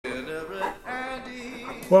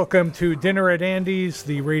Welcome to Dinner at Andy's,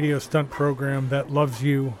 the radio stunt program that loves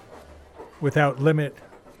you without limit,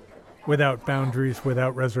 without boundaries,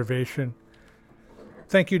 without reservation.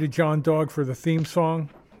 Thank you to John Dog for the theme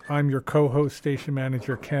song. I'm your co-host, station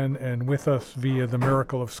manager Ken, and with us via the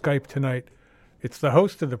miracle of Skype tonight, it's the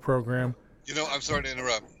host of the program. You know, I'm sorry to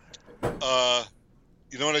interrupt.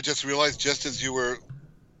 You know what I just realized just as you were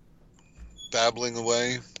babbling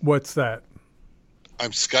away? What's that?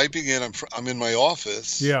 I'm Skyping in. I'm in my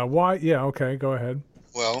office. Yeah, why? Yeah, okay, go ahead.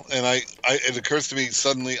 Well, and it occurs to me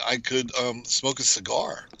suddenly I could smoke a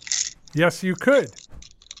cigar. Yes, you could.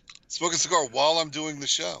 Smoke a cigar while I'm doing the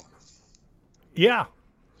show. Yeah.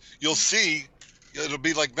 You'll see, it'll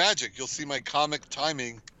be like magic. You'll see my comic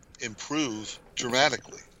timing improve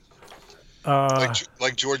dramatically.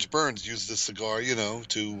 Like George Burns used the cigar, you know,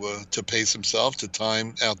 to pace himself, to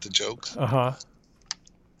time out the jokes. Uh-huh.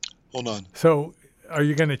 Hold on. So, are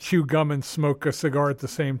you going to chew gum and smoke a cigar at the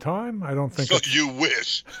same time? I don't think so. You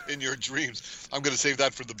wish in your dreams. I'm going to save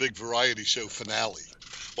that for the big variety show finale.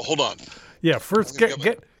 Well, hold on. Yeah, first get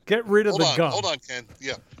rid of the gum. Hold on, Ken.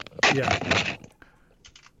 Yeah. Yeah.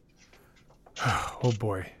 Oh,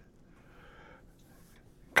 boy.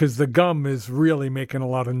 Because the gum is really making a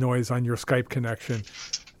lot of noise on your Skype connection.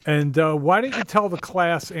 And why don't you tell the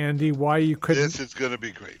class, Andy, why you couldn't... This is going to be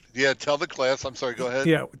great. Yeah, tell the class. I'm sorry, go ahead.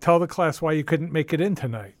 Yeah, tell the class why you couldn't make it in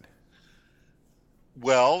tonight.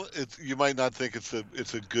 Well, you might not think it's a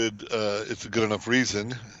good enough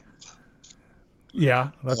reason. Yeah,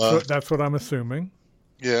 that's what I'm assuming.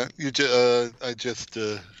 Yeah, it just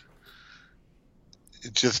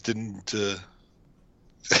didn't.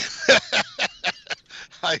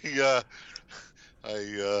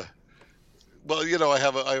 Well, you know, I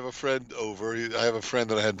have a friend over. I have a friend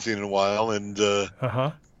that I hadn't seen in a while, and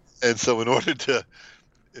and so in order to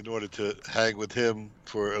hang with him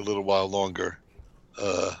for a little while longer,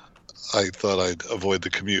 I thought I'd avoid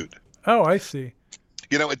the commute. Oh, I see.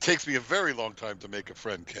 You know, it takes me a very long time to make a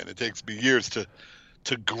friend, Ken. It takes me years to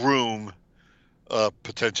groom a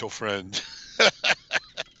potential friend,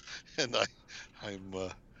 and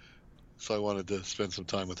so I wanted to spend some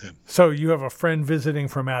time with him. So you have a friend visiting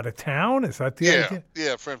from out of town? Is that the idea?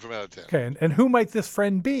 Yeah, a friend from out of town. Okay, and who might this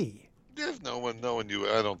friend be? There's no one you.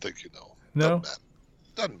 I don't think you know. No?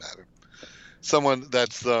 Doesn't matter. Someone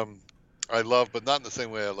that's I love, but not in the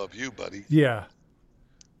same way I love you, buddy. Yeah.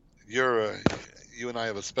 You and I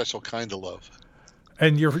have a special kind of love.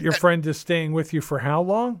 And your friend is staying with you for how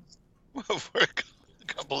long? Well, for a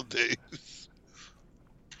couple of days.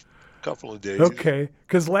 Okay,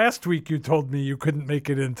 because last week you told me you couldn't make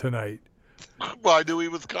it in tonight. Well, I knew he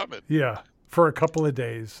was coming. Yeah, for a couple of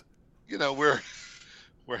days. You know, we're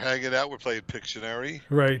hanging out. We're playing Pictionary.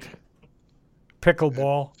 Right.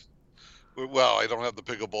 Pickleball. Well, I don't have the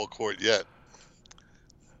pickleball court yet.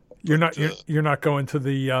 You're not going to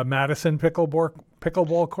the Madison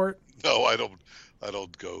pickleball court? No, I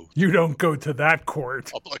don't go. You don't go to that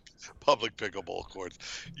court. Public pickleball courts.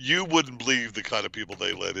 You wouldn't believe the kind of people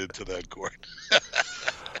they let into that court.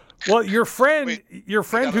 Well, your friend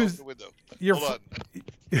who's Hold on.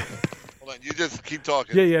 Hold on. You just keep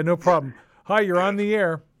talking. Yeah, no problem. Hi, you're on the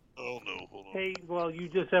air. Oh no, hold on. Hey, well, you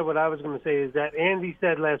just said what I was going to say is that Andy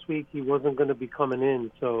said last week he wasn't going to be coming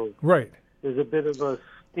in, so right. There's a bit of a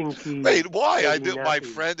stinky. Wait, why? I do, my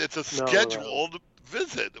friend. It's a scheduled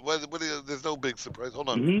visit. There's no big surprise. Hold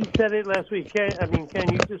on. He said it last week. Ken,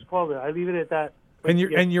 you just called it. I leave it at that. And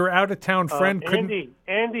your out of town friend couldn't.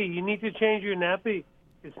 Andy, you need to change your nappy.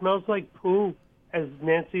 It smells like poo, as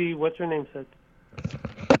Nancy, what's her name, said.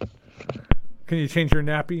 Can you change your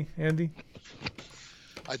nappy, Andy?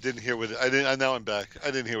 I didn't hear what now I'm back.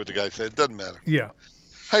 I didn't hear what the guy said. It doesn't matter. Yeah.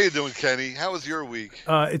 How you doing, Kenny? How was your week?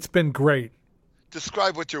 It's been great.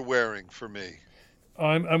 Describe what you're wearing for me.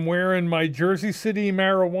 I'm wearing my Jersey City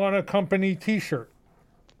Marijuana Company T-shirt.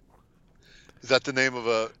 Is that the name of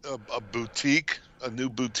a boutique, a new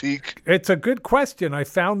boutique? It's a good question. I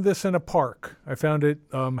found this in a park. I found it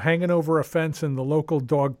hanging over a fence in the local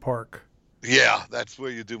dog park. Yeah, that's where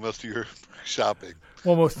you do most of your shopping.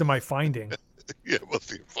 Well, most of my finding. Yeah, most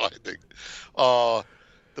of your finding.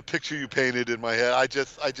 The picture you painted in my head, I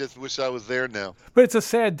just wish I was there now. But it's a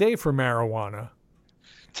sad day for marijuana.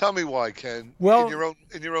 Tell me why, Ken. Well,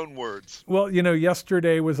 in your own words. Well, you know,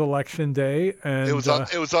 yesterday was election day, and it was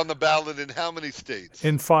on the ballot in how many states?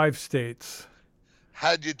 In 5 states.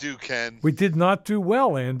 How'd you do, Ken? We did not do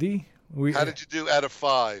well, Andy. How did you do out of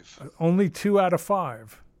 5? Only 2 out of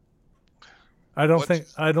 5. I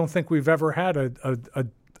don't think we've ever had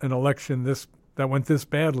an election that went this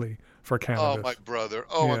badly for cannabis. Oh, my brother.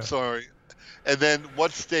 Oh, yeah. I'm sorry. And then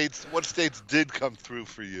what states did come through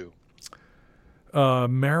for you?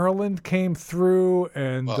 Maryland came through,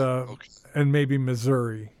 and okay. and maybe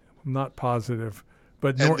Missouri. I'm not positive.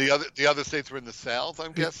 But and the other states were in the South,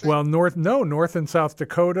 I'm guessing? Well, North and South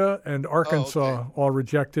Dakota and Arkansas all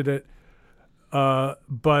rejected it.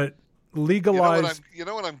 But legalized. You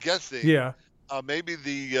know what I'm guessing? Yeah. Maybe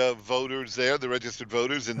the voters there, the registered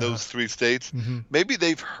voters in those 3 states, maybe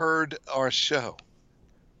they've heard our show.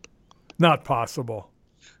 Not possible.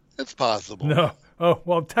 It's possible. No. Oh,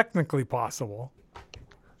 well, technically possible.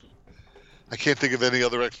 I can't think of any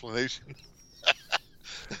other explanation.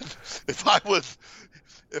 If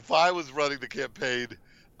I was running the campaign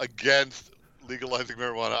against legalizing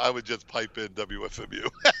marijuana, I would just pipe in WFMU.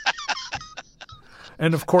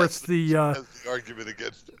 And of course, that's the argument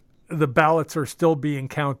against it. The ballots are still being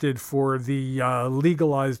counted for the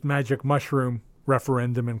legalized magic mushroom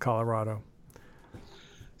referendum in Colorado.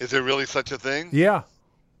 Is there really such a thing? Yeah.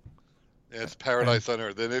 It's paradise on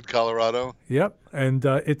earth, isn't it, Colorado? Yep, and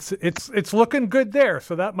it's looking good there,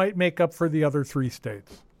 so that might make up for the other 3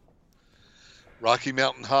 states. Rocky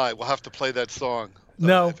Mountain High. We'll have to play that song.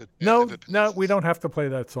 No, we don't have to play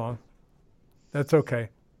that song. That's okay.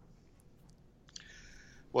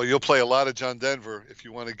 Well, you'll play a lot of John Denver if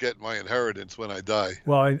you want to get my inheritance when I die.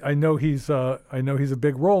 Well, I know he's a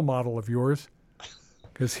big role model of yours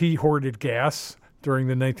because he hoarded gas during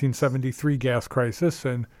the 1973 gas crisis,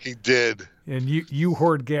 and he did. And you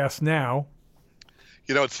hoard gas now.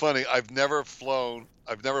 You know, it's funny. I've never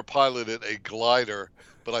piloted a glider,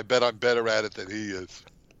 but I bet I'm better at it than he is.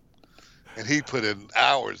 And he put in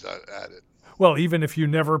hours at it. Well, even if you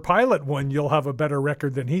never pilot one, you'll have a better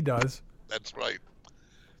record than he does. That's right.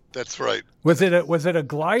 That's right. Was it a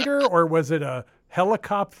glider or was it a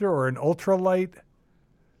helicopter or an ultralight?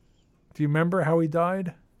 Do you remember how he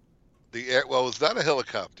died? It was not a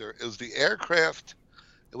helicopter. It was the aircraft.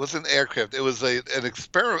 It wasn't an aircraft. It was an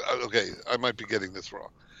experiment. Okay, I might be getting this wrong.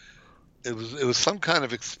 It was some kind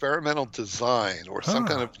of experimental design or some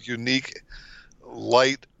kind of unique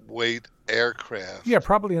lightweight aircraft. Yeah,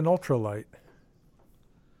 probably an ultralight.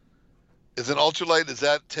 Is an ultralight, does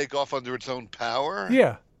that take off under its own power?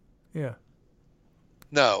 Yeah.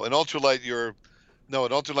 No, an ultralight you're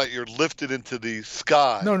lifted into the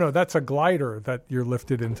sky. No, that's a glider that you're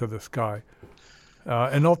lifted into the sky.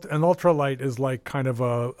 An ultralight is like kind of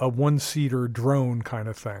a one-seater drone kind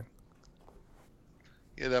of thing.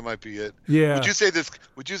 Yeah, that might be it. Yeah. Would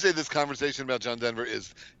you say this conversation about John Denver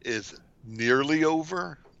is nearly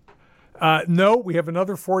over? No, we have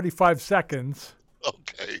another 45 seconds.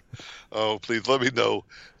 Okay. Oh, please let me know.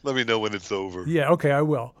 Let me know when it's over. Yeah, okay, I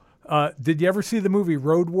will. Did you ever see the movie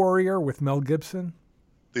Road Warrior with Mel Gibson?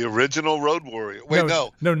 The original Road Warrior. Wait,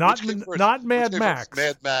 no, not Mad Max.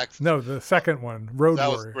 Mad Max. No, the second one, Road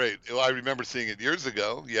Warrior. That was great. I remember seeing it years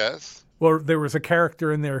ago. Yes. Well, there was a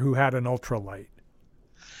character in there who had an ultralight.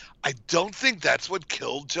 I don't think that's what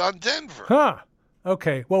killed John Denver. Huh.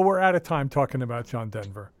 Okay. Well, we're out of time talking about John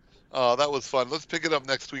Denver. Oh, that was fun. Let's pick it up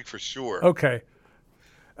next week for sure. Okay.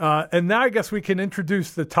 And now I guess we can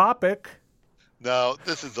introduce the topic. No,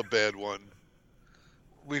 this is a bad one.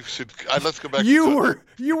 We should. Let's go back. You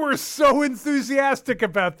were so enthusiastic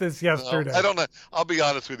about this yesterday. No, I don't know. I'll be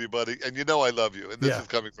honest with you, buddy, and you know I love you, and this is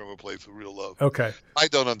coming from a place of real love. Okay. I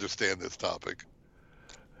don't understand this topic.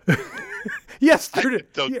 Yesterday, I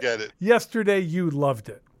don't get it. Yesterday, you loved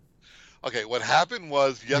it. Okay, what happened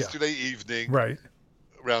was yesterday evening, right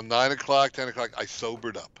around 9 o'clock, 10 o'clock, I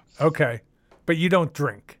sobered up. Okay, but you don't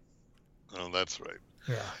drink. Oh, that's right.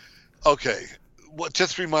 Yeah. Okay,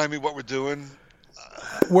 just remind me what we're doing.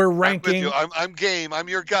 We're ranking. I'm game. I'm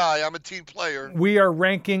your guy. I'm a team player. We are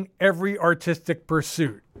ranking every artistic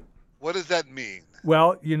pursuit. What does that mean?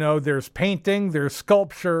 Well, there's painting, there's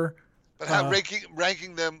sculpture. But how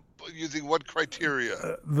ranking them using what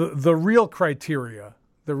criteria? The real criteria.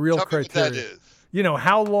 The real Tell criteria. Me what that is.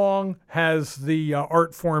 How long has the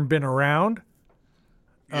art form been around?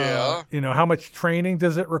 Yeah. How much training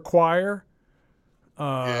does it require?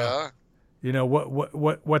 Yeah.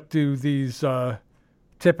 What do these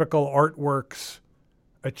typical artworks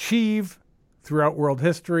achieve throughout world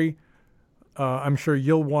history? I'm sure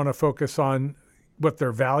you'll want to focus on what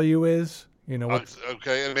their value is.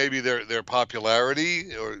 Okay, and maybe their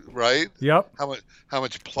popularity, right? Yep. How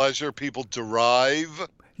much pleasure people derive?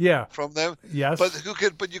 From them. Yes. But you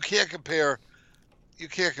can't compare. You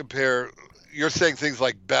can't compare. You're saying things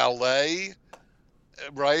like ballet,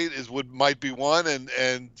 right? Might be one,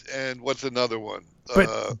 and what's another one?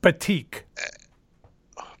 Batik.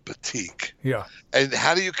 Batik. Yeah. And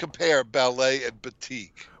how do you compare ballet and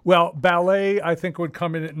batik? Well, ballet I think would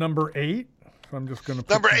come in at number 8. So I'm just going to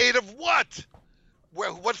number 8 of what?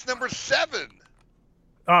 What's number 7?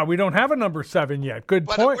 We don't have a number 7 yet. Good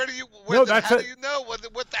But point. how do you know? What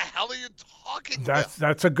the hell are you talking about?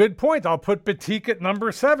 That's a good point. I'll put Batik at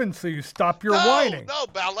number 7 so you stop your whining. No,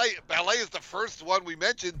 ballet. Ballet is the first one we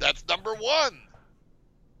mentioned. That's number 1.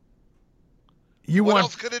 What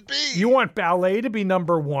else could it be? You want ballet to be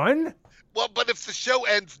number 1? Well, but if the show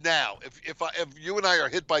ends now, if you and I are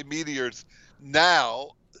hit by meteors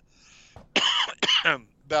now,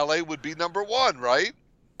 ballet would be number 1, right?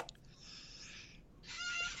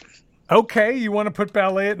 Okay, you want to put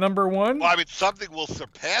ballet at number 1? Well, I mean, something will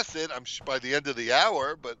surpass it. I'm sure by the end of the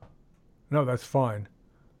hour, but no, that's fine.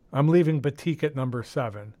 I'm leaving Batik at number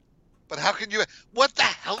 7. But how can you? What the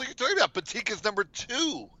hell are you talking about? Batik is number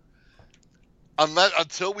 2.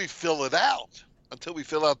 Until we fill it out. Until we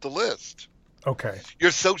fill out the list. Okay.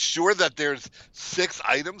 You're so sure that there's 6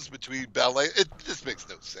 items between ballet? This makes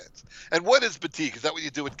no sense. And what is batik? Is that what you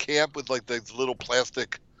do at camp with like those little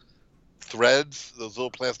plastic threads? Those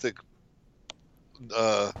little plastic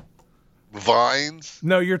vines?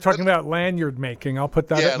 No, you're talking about lanyard making. I'll put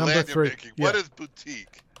that at number 3. Making. Yeah. What is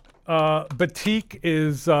boutique? Batik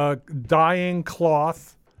is dyeing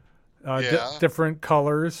cloth, different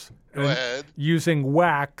colors. Go ahead. Using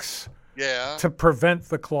wax to prevent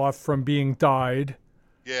the cloth from being dyed.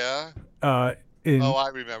 Yeah. I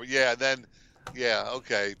remember. Yeah, then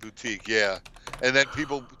okay, boutique, yeah. And then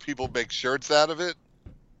people make shirts out of it?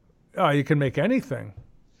 You can make anything.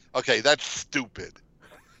 Okay, that's stupid.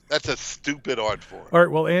 That's a stupid art form. All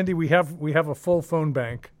right, well, Andy, we have a full phone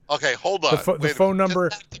bank. Okay, hold on. The phone number.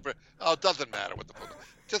 It doesn't matter what the phone number.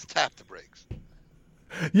 Just tap the brakes.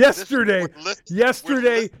 Yesterday.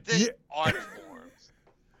 Art forms.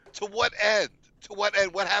 To what end? To what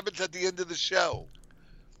end? What happens at the end of the show?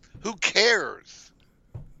 Who cares?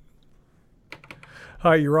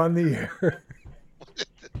 Hi, you're on the air.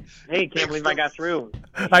 Hey, can't believe I got through.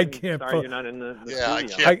 I can't. Sorry, you're not in the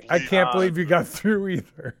studio. I can't believe you got through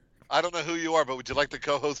either. I don't know who you are, but would you like to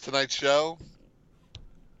co-host tonight's show?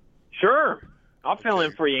 Sure. I'll fill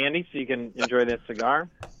in for you, Andy, so you can enjoy this cigar.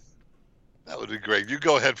 That would be great. You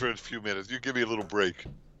go ahead for a few minutes. You give me a little break.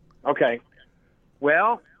 Okay.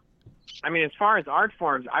 Well, I mean, as far as art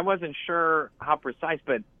forms, I wasn't sure how precise,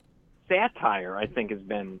 but satire, I think, has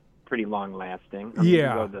been pretty long-lasting. I mean, you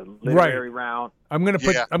go the literary route. I'm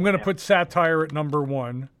gonna put satire at number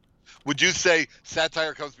 1. Would you say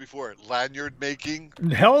satire comes before lanyard making?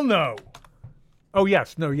 Hell no. Oh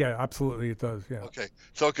yes, no, yeah, absolutely, it does. Yeah. Okay,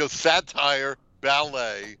 so it goes satire,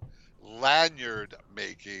 ballet, lanyard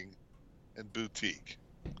making, and boutique.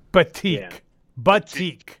 Batik. Yeah.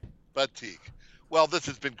 Batik. Batik. Well, this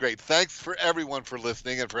has been great. Thanks for everyone for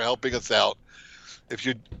listening and for helping us out. If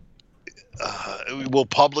you, we'll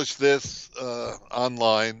publish this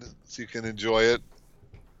online so you can enjoy it.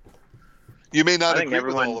 You may not agree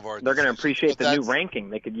with all of our. They're going to appreciate the new ranking.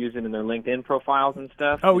 They could use it in their LinkedIn profiles and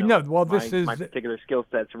stuff. Oh no! Well, this is my particular skill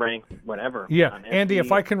sets ranked whatever. Yeah, Andy,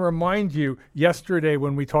 if I can remind you, yesterday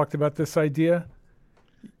when we talked about this idea,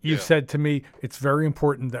 you said to me, "It's very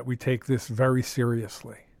important that we take this very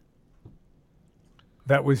seriously."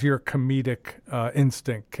 That was your comedic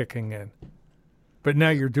instinct kicking in, but now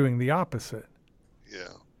you're doing the opposite. Yeah.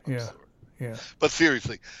 Yeah. But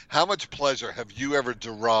seriously, how much pleasure have you ever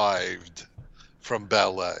derived from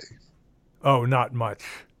ballet? Oh, not much.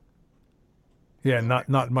 Yeah,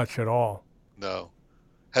 not much at all. No.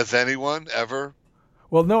 Has anyone ever?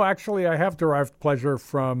 Well, no, actually, I have derived pleasure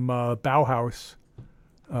from Bauhaus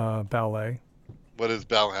ballet. What is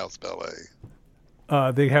Bauhaus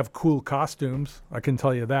ballet? They have cool costumes. I can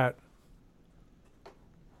tell you that.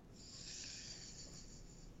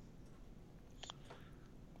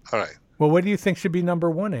 All right. Well, what do you think should be number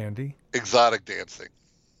 1, Andy? Exotic dancing.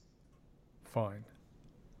 Fine.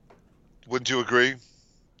 Wouldn't you agree?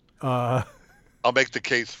 I'll make the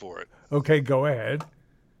case for it. Okay, go ahead.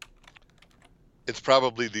 It's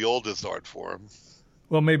probably the oldest art form.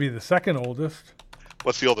 Well, maybe the second oldest.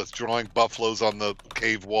 What's the oldest? Drawing buffaloes on the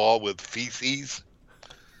cave wall with feces?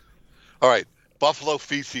 All right. Buffalo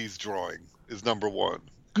feces drawing is number 1.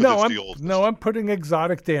 No, I'm putting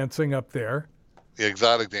exotic dancing up there. The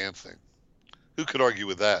exotic dancing. Who could argue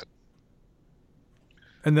with that?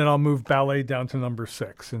 And then I'll move ballet down to number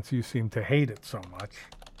 6, since you seem to hate it so much.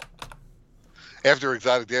 After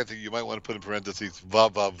exotic dancing, you might want to put in parentheses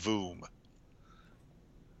va-va-voom.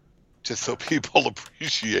 Just so people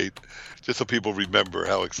appreciate, just so people remember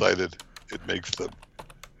how excited it makes them.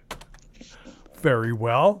 Very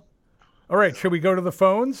well. All right, should we go to the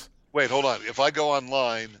phones? Wait, hold on. If I go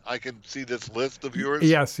online, I can see this list of yours?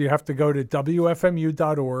 Yes, you have to go to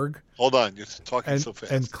wfmu.org. Hold on, you're talking so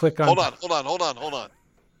fast. And click on... Hold on.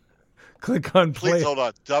 Click on play. Please hold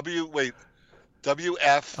on.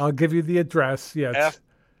 WF. I'll give you the address. Yeah.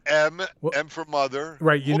 M for mother.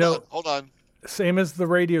 Right. Hold on. Same as the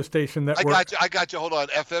radio station that I got you. Hold on.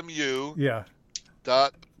 FMU. Yeah.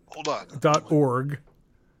 Hold on. .org.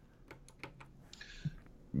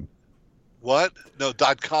 What? No.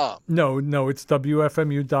 .com. No. It's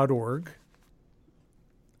WFMU.org.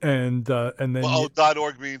 And then. Well,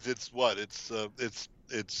 .org means it's what? It's.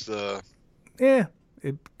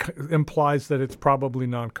 It implies that it's probably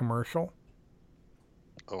non-commercial.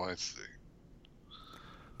 Oh, I see.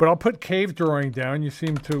 But I'll put cave drawing down. You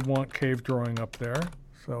seem to want cave drawing up there,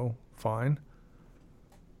 so fine.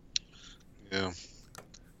 Yeah.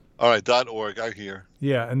 All right. .org. I hear.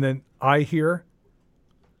 Yeah, and then I hear.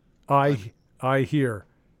 I hear.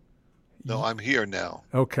 No, I'm here now.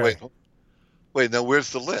 Okay. Wait. Now, where's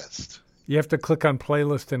the list? You have to click on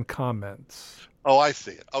playlist and comments. Oh, I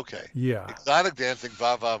see it. Okay. Yeah. Exotic dancing,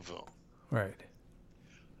 va va voom. Right.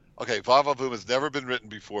 Okay, va va voom has never been written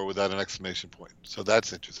before without an exclamation point, so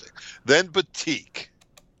that's interesting. Then batik,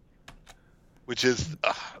 which is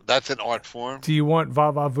that's an art form. Do you want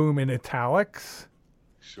va va voom in italics?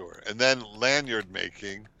 Sure. And then lanyard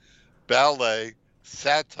making, ballet,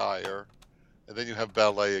 satire, and then you have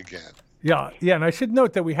ballet again. Yeah, and I should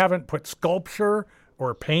note that we haven't put sculpture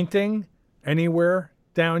or painting anywhere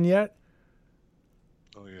down yet.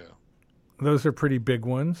 Oh yeah. Those are pretty big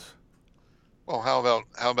ones. Well, how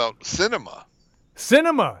about cinema?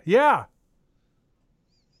 Cinema, yeah.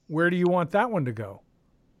 Where do you want that one to go?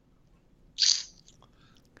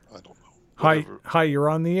 I don't know. Hi, you're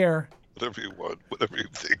on the air. Whatever you want, whatever you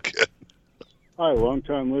think. Hi,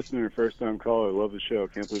 long-time listener, first-time caller. Love the show.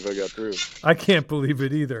 Can't believe I got through. I can't believe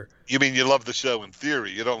it either. You mean you love the show in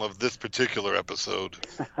theory? You don't love this particular episode?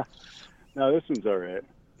 No, this one's all right.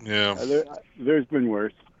 Yeah. There's been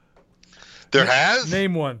worse. There has?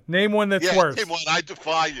 Name one. Name one that's worse. Name one. I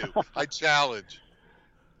defy you. I challenge.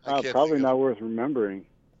 Probably not worth remembering.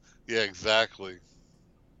 Yeah, exactly.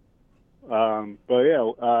 But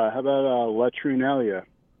yeah, how about Latrinalia?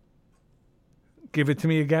 Give it to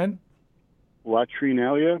me again.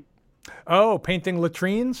 Latrinalia? Oh, painting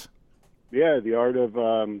latrines? Yeah, the art of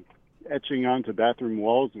etching onto bathroom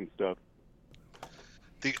walls and stuff.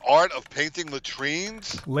 The art of painting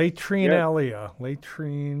latrines? Latrinalia. Yeah.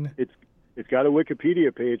 Latrine. It's got a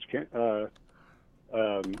Wikipedia page.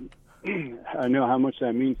 I know how much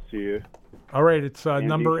that means to you. All right, it's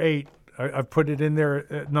number 8. I've put it in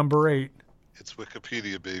there at number 8. It's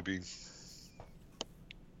Wikipedia, baby.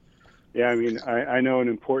 Yeah, I mean, I know an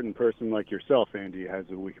important person like yourself, Andy, has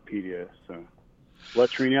a Wikipedia. So,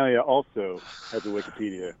 Latrinalia also has a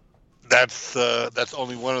Wikipedia. That's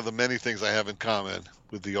only one of the many things I have in common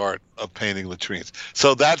with the art of painting latrines.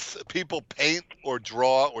 So that's people paint or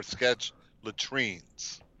draw or sketch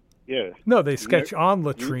latrines. Yeah. No, they sketch on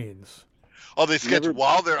latrines. Oh, they sketch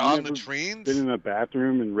while they're on latrines? Been in a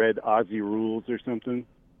bathroom and read Aussie Rules or something?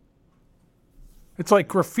 It's like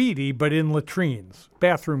graffiti, but in latrines.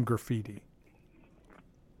 Bathroom graffiti.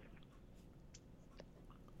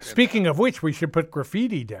 Speaking of which, we should put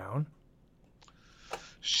graffiti down.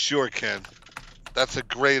 Sure, Ken. That's a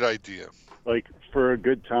great idea. Like, for a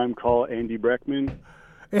good time, call Andy Breckman.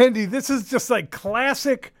 Andy, this is just like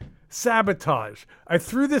classic sabotage. I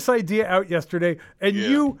threw this idea out yesterday, and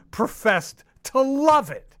you professed to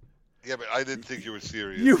love it. Yeah, but I didn't think you were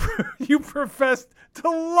serious. You professed to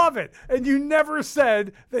love it, and you never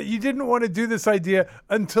said that you didn't want to do this idea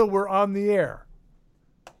until we're on the air.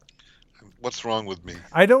 What's wrong with me?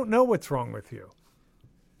 I don't know what's wrong with you.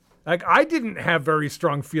 Like, I didn't have very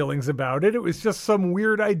strong feelings about it. It was just some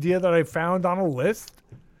weird idea that I found on a list.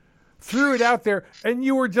 Threw it out there, and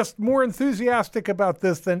you were just more enthusiastic about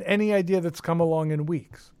this than any idea that's come along in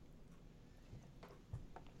weeks.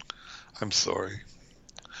 I'm sorry.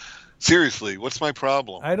 Seriously, what's my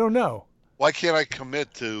problem? I don't know. Why can't I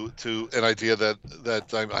commit to an idea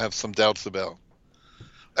that I have some doubts about?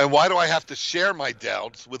 And why do I have to share my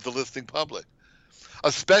doubts with the listening public?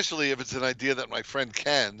 Especially if it's an idea that my friend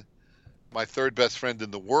Ken, my third best friend in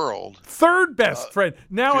the world. Third best friend.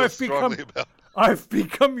 Now I've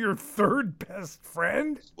become your third best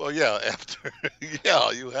friend? Well, yeah,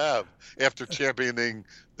 you have. After championing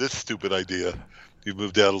this stupid idea, you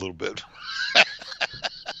moved out a little bit.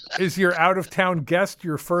 Is your out-of-town guest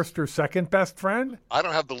your first or second best friend? I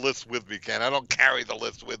don't have the list with me, Ken. I don't carry the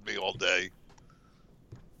list with me all day.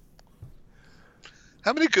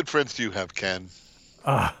 How many good friends do you have, Ken?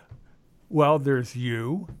 Well, there's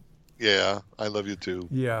you. Yeah, I love you too.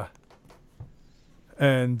 Yeah.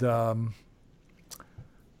 And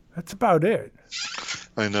that's about it.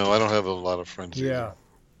 I know. I don't have a lot of friends either. Yeah.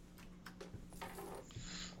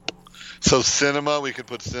 So cinema, we could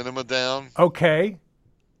put cinema down. Okay.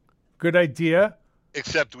 Good idea.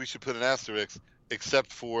 Except we should put an asterisk,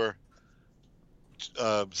 except for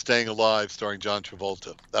Staying Alive starring John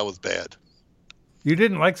Travolta. That was bad. You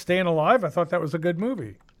didn't like Staying Alive? I thought that was a good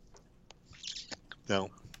movie. No.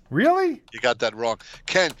 Really? You got that wrong.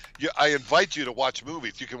 Ken, I invite you to watch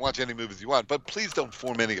movies. You can watch any movies you want, but please don't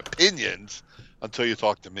form any opinions until you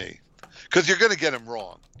talk to me. Because you're going to get them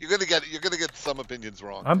wrong. You're going to get some opinions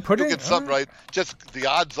wrong. You'll get some right. Just the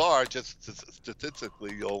odds are, just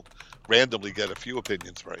statistically, you'll randomly get a few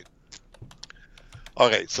opinions right.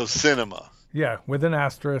 Okay, so cinema. Yeah, with an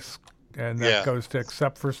asterisk, and that goes to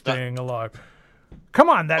except for Staying Alive. Come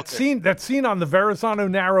on, that scene on the Verrazano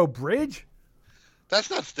Narrow Bridge? That's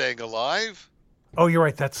not Staying Alive. Oh, you're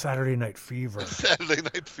right. That's Saturday Night Fever. Saturday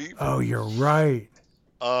Night Fever. Oh, you're right.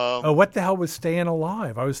 What the hell was Staying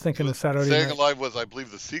Alive? I was thinking of Saturday Night. Staying Alive was, I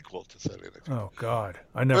believe, the sequel to Saturday Night Fever. Oh God,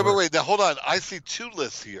 I never. Wait. Now hold on. I see two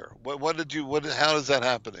lists here. How is that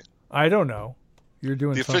happening? I don't know. You're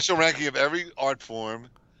doing the official ranking of every art form.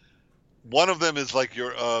 One of them is like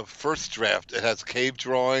your first draft. It has cave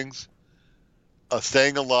drawings.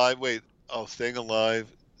 Staying Alive. Staying Alive.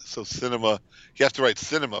 So cinema. You have to write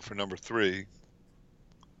cinema for number 3.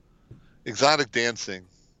 Exotic dancing.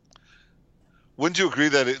 Wouldn't you agree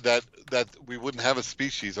that we wouldn't have a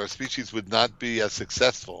species? Our species would not be as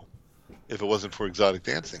successful if it wasn't for exotic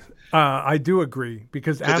dancing. I do agree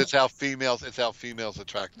because it's how females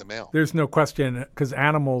attract the male. There's no question because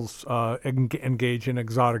animals engage in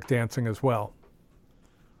exotic dancing as well.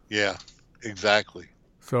 Yeah, exactly.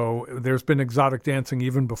 So there's been exotic dancing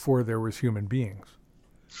even before there was human beings.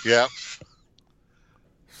 Yeah.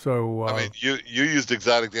 So I mean, you used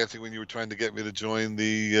exotic dancing when you were trying to get me to join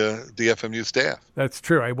the FMU staff. That's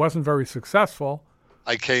true. I wasn't very successful.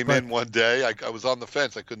 I came in one day. I was on the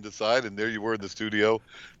fence. I couldn't decide, and there you were in the studio,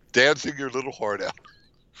 dancing your little heart out,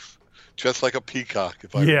 just like a peacock.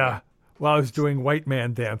 Remember. Well, I was doing white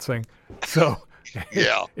man dancing, so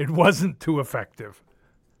it wasn't too effective.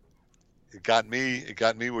 It got me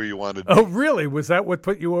where you wanted. Oh, really? Was that what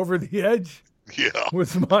put you over the edge? Yeah.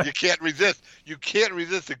 You can't resist. You can't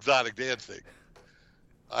resist exotic dancing.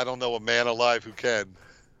 I don't know a man alive who can.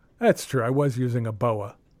 That's true. I was using a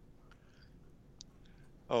boa.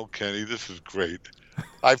 Oh, Kenny, this is great.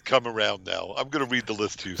 I've come around now. I'm going to read the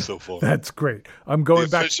list to you so far. That's great. I'm going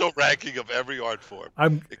back. The official ranking of every art form.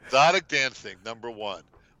 Exotic dancing, number 1.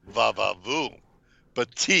 Vavavoom.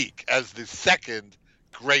 Batik as the second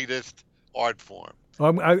greatest art form.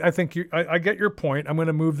 I think I get your point. I'm going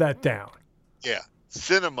to move that down. Yeah.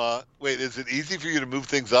 Cinema. Wait, is it easy for you to move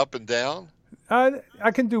things up and down?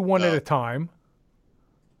 I can do one at a time.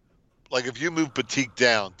 Like if you move Batik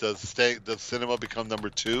down, does cinema become number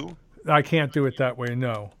 2? I can't do it that way,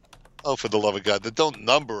 no. Oh, for the love of God. Then don't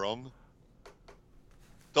number them.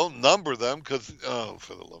 Don't number them because,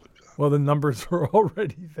 for the love of God. Well, the numbers are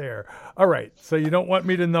already there. All right. So you don't want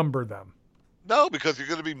me to number them? No, because you're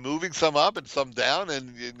going to be moving some up and some down,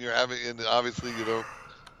 and obviously you don't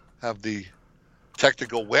have the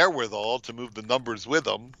technical wherewithal to move the numbers with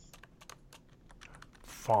them.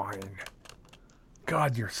 Fine.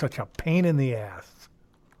 God, you're such a pain in the ass.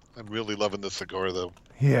 I'm really loving the cigar, though.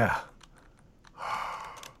 Yeah.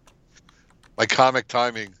 My comic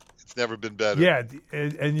timing, it's never been better. Yeah,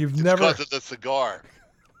 and it's never... because of the cigar.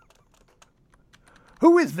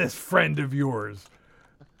 Who is this friend of yours?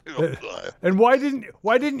 And why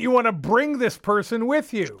didn't you want to bring this person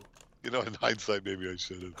with you? In hindsight, maybe I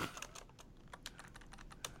should have.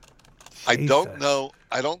 I don't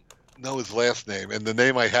know his last name, and the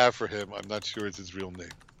name I have for him, I'm not sure is his real name.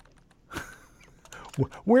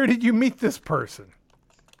 Where did you meet this person?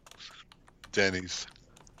 Denny's.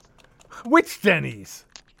 Which Denny's?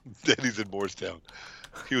 Denny's in Moorestown.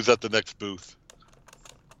 He was at the next booth.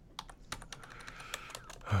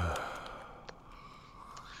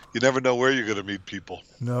 You never know where you're going to meet people.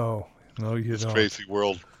 No, you don't. This crazy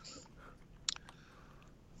world.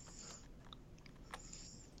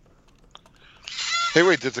 Hey,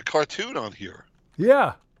 wait, there's a cartoon on here.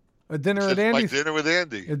 Yeah. A Dinner at Andy's. My Dinner with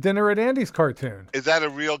Andy. A Dinner at Andy's cartoon. Is that a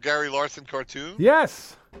real Gary Larson cartoon?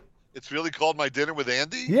 Yes. It's really called My Dinner with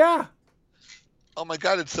Andy? Yeah. Oh, my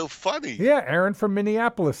God, it's so funny. Yeah, Aaron from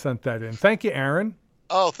Minneapolis sent that in. Thank you, Aaron.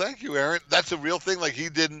 Oh, thank you, Aaron. That's a real thing? Like he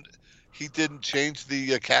didn't change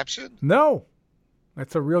the caption? No.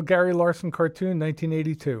 That's a real Gary Larson cartoon,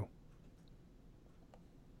 1982.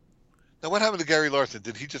 Now, what happened to Gary Larson?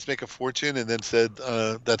 Did he just make a fortune and then said,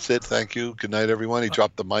 that's it, thank you, good night, everyone? He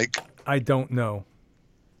dropped the mic? I don't know.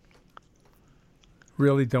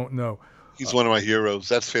 Really don't know. He's one of my heroes.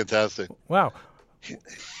 That's fantastic. Wow.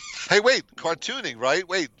 Hey, wait, cartooning, right?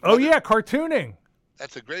 Wait. Oh, yeah, cartooning.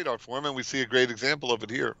 That's a great art form, and we see a great example of it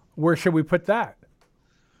here. Where should we put that?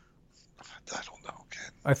 I don't know,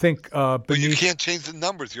 Ken. I think But you can't change the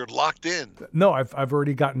numbers. You're locked in. No, I've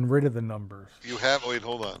already gotten rid of the numbers. You have? Wait,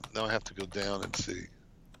 hold on. Now I have to go down and see.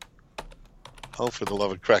 Oh, for the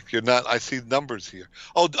love of crack. You're not. I see numbers here.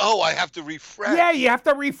 Oh, I have to refresh. Yeah, you have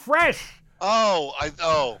to refresh.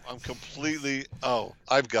 I'm completely.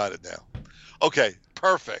 I've got it now. Okay,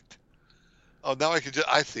 perfect. Oh, now I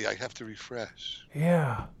see. I have to refresh.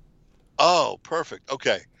 Yeah. Oh, perfect.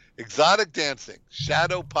 Okay. Exotic dancing,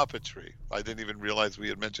 shadow puppetry. I didn't even realize we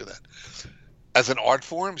had mentioned that. As an art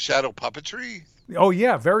form, shadow puppetry? Oh,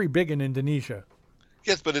 yeah, very big in Indonesia.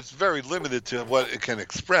 Yes, but it's very limited to what it can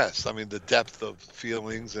express. I mean, the depth of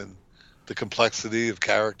feelings and the complexity of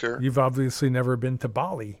character. You've obviously never been to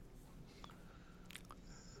Bali.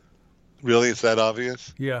 Really? It's that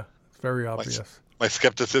obvious? Yeah, it's very obvious. My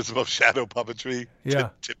skepticism of shadow puppetry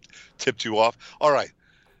tipped you off. All right.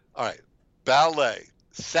 Ballet,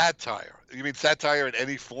 satire. You mean satire in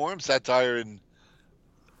any form? Satire in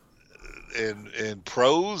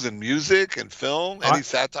prose and music and film? Any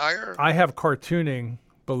satire? I have cartooning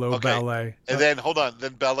below ballet. And then, hold on,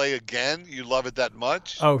 then ballet again? You love it that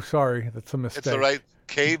much? Oh, sorry. That's a mistake. It's all right.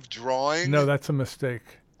 Cave drawing? No, that's a mistake.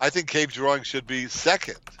 I think cave drawing should be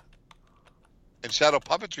second. And shadow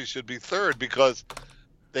puppetry should be third because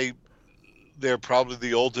they're probably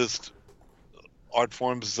the oldest art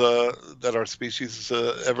forms that our species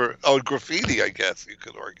ever. Oh, graffiti, I guess you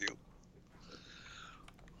could argue.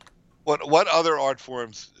 What other art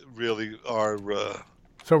forms really are?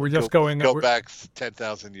 So we're just go back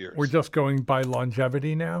 10,000 years. We're just going by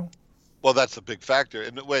longevity now. Well, that's a big factor.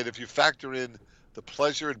 And wait, if you factor in the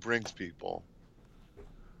pleasure it brings people.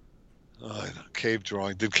 Cave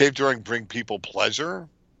drawing. Did cave drawing bring people pleasure?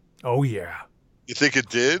 Oh yeah. You think it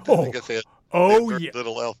did? Oh, I guess they had yeah.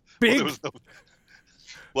 Little else. Big.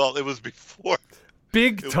 Well, it was before.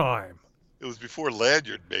 Big time. It was before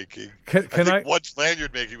lanyard making. Once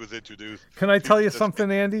lanyard making was introduced. Can I tell you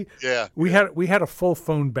something, Andy? Yeah. We had a full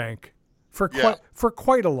phone bank for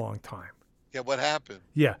quite a long time. Yeah. What happened?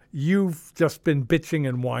 Yeah. You've just been bitching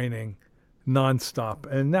and whining nonstop,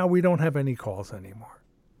 and now we don't have any calls anymore.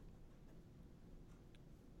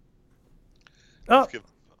 Oh,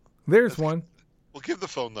 there's one. Well, give the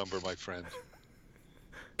phone number, my friend.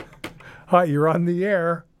 Hi, you're on the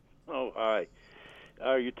air. Oh, hi.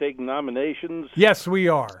 Are you taking nominations? Yes, we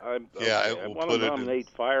are. I want to nominate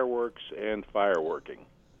fireworks and fireworking.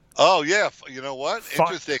 Oh, yeah. You know what?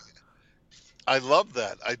 Interesting. I love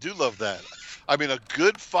that. I do love that. I mean, a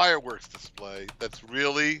good fireworks display that's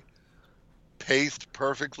really paced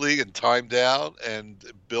perfectly and timed out and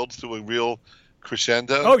builds to a real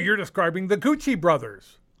crescendo. Oh, you're describing the Gucci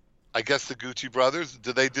brothers. I guess the Gucci brothers.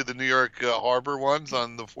 Do they do the New York Harbor ones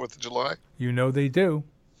on the 4th of July? You know they do.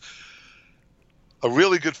 A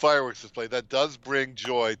really good fireworks display that does bring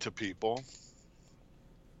joy to people.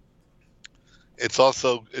 It's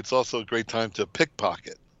also a great time to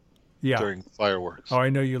pickpocket. Yeah. During fireworks. Oh, I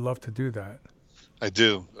know you love to do that. I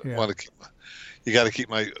do. Yeah. You got to keep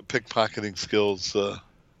my pickpocketing skills. All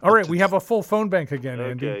right, we have a full phone bank again,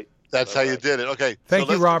 Andy. Okay. That's how you did it. Okay. Thank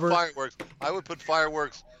you, Robert. Fireworks. I would put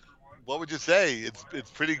fireworks. What would you say? It's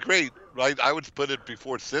pretty great, right? I would put it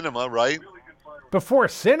before cinema, right? Before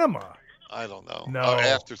cinema? I don't know. No. Or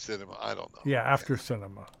after cinema. I don't know. Yeah, after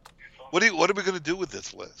cinema. What are we going to do with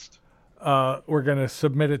this list? We're going to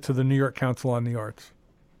submit it to the New York Council on the Arts.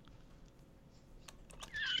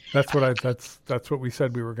 That's what we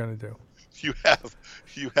said we were going to do.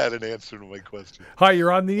 You had an answer to my question. Hi,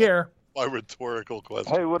 you're on the air. My rhetorical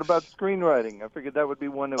question. Hey, what about screenwriting? I figured that would be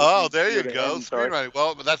one. That would there you go. Screenwriting.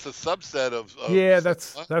 Well, but that's a subset of yeah,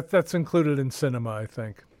 that's included in cinema, I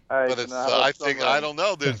think. But it's, I don't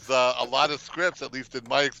know. There's a lot of scripts, at least in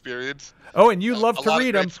my experience. Oh, and you love to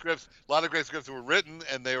read them. A lot of great scripts were written,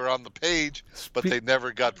 and they were on the page, but they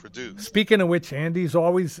never got produced. Speaking of which, Andy's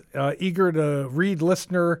always eager to read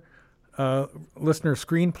listener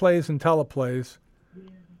screenplays and teleplays.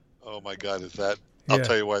 Oh my God, is that? I'll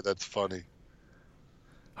tell you why that's funny.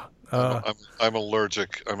 I'm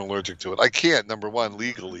allergic. I'm allergic to it. I can't. Number one,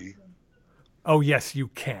 legally. Oh yes, you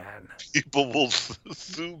can. People will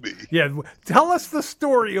sue me. Yeah, tell us the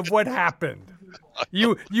story of what happened.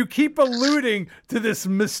 You keep alluding to this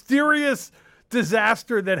mysterious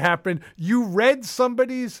disaster that happened. You read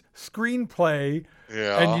somebody's screenplay,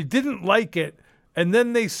 and you didn't like it, and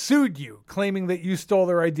then they sued you, claiming that you stole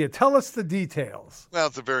their idea. Tell us the details. Well,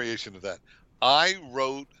 it's a variation of that. I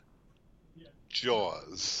wrote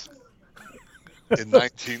Jaws in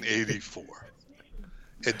 1984.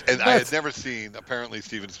 And I had never seen. Apparently,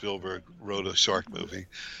 Steven Spielberg wrote a shark movie.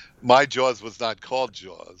 My Jaws was not called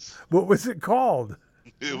Jaws. What was it called?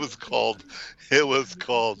 It was called.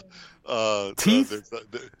 Teeth.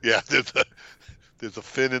 There's a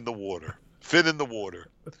fin in the water. Fin in the water!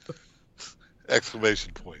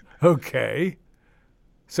 Exclamation point. Okay.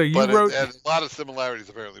 So you wrote. And a lot of similarities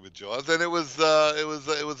apparently with Jaws, and it was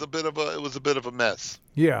a bit of a mess.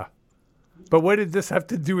 Yeah. But what did this have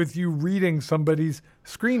to do with you reading somebody's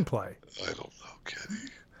screenplay? I don't know, Kenny.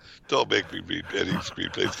 Don't make me read any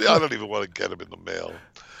screenplays. I don't even want to get them in the mail.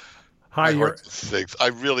 Hi, My heart sinks. I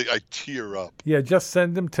tear up. Yeah, just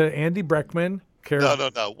send them to Andy Breckman.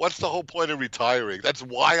 No. What's the whole point of retiring? That's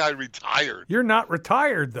why I retired. You're not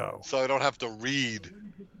retired, though. So I don't have to read.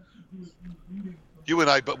 You and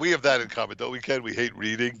I, but we have that in common, don't we, Ken? We hate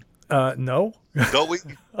reading. No. Don't we?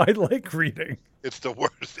 I like reading. It's the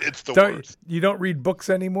worst. It's the worst. You don't read books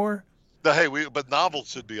anymore? No, hey, but novels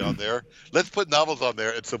should be on there. Let's put novels on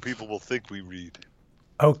there, and so people will think we read.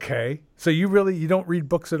 Okay. So you don't read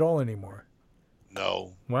books at all anymore?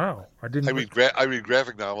 No. Wow. I read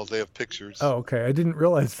graphic novels. They have pictures. Oh, okay. I didn't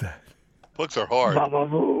realize that. Books are hard.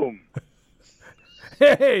 Va-va-voom.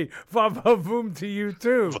 Hey, va-va-voom to you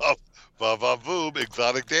too. Va-va-voom,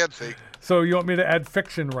 exotic dancing. So you want me to add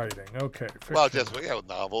fiction writing? Okay. Fiction. Well, just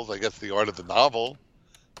novels. I guess the art of the novel.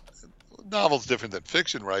 Novel's different than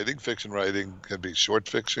fiction writing. Fiction writing can be short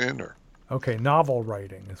fiction or. Okay, novel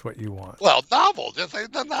writing is what you want. Well, novel. Just say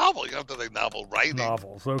the novel. You don't have to say novel writing.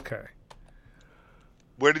 Novels. Okay.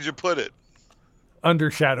 Where did you put it?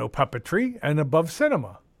 Under shadow puppetry and above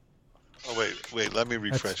cinema. Oh wait. Let me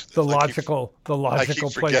refresh. That's the logical I keep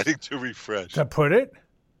place. Forgetting to refresh. To put it.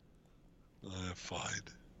 Fine.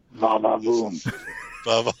 Va-va-voom.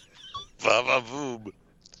 Va-va-voom.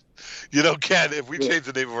 Ken, if we change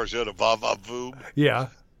the name of our show to Va-va-voom, yeah,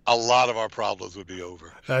 a lot of our problems would be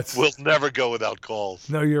over. We'll never go without calls.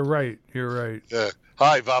 No, you're right. Yeah.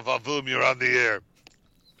 Hi, Va-va-voom, you're on the air.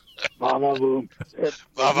 Va-va-voom. It's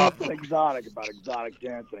exotic about exotic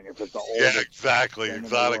dancing. If it's the oldest. Yeah, exactly.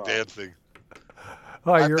 Exotic dancing.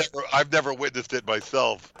 Hi, I've never witnessed it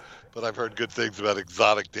myself, but I've heard good things about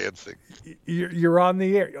exotic dancing. You're on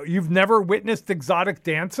the air. You've never witnessed exotic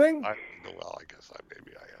dancing? I guess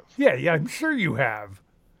maybe I have. Yeah, I'm sure you have.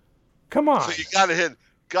 Come on. So you got to hit,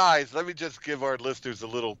 guys, let me just give our listeners a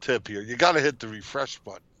little tip here. You got to hit the refresh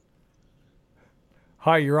button.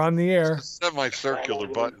 Hi, you're on the air. It's a semicircular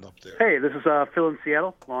button up there. Hey, this is Phil in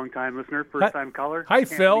Seattle, long-time listener, first-time caller. Hi, Can't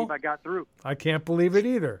Phil. believe I got through. I can't believe it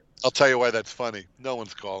either. I'll tell you why that's funny. No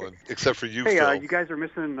one's calling, except for you, Phil. Phil. You guys are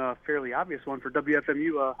missing a fairly obvious one for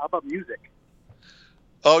WFMU. How about music?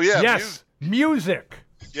 Oh, yeah. Yes, music.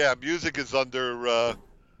 Yeah, music is under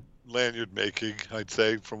lanyard making, I'd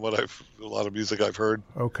say, from a lot of music I've heard.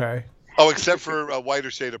 Okay. Oh, except for a Whiter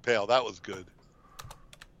Shade of Pale. That was good.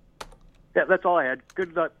 Yeah, that's all I had.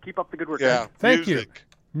 Good luck. Keep up the good work. Yeah, Thank you.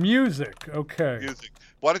 Music, okay. Music.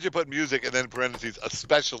 Why don't you put music and then in parentheses,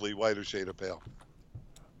 especially Whiter Shade of Pale?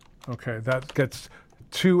 Okay, that gets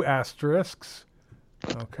 2 asterisks.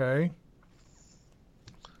 Okay.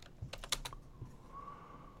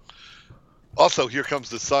 Also, Here Comes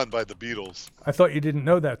the Sun by the Beatles. I thought you didn't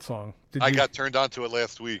know that song. I got turned on to it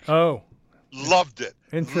last week. Oh. Loved it.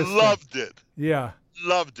 Interesting. Loved it. Yeah.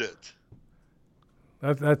 Loved it.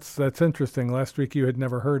 That's interesting. Last week you had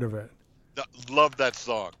never heard of it. Love that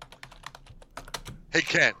song. Hey,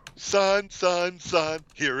 Ken. Sun, sun, sun,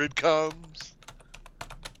 here it comes.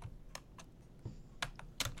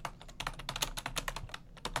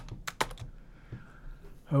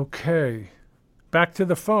 Okay. Back to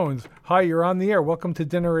the phones. Hi, you're on the air. Welcome to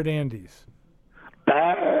Dinner at Andy's.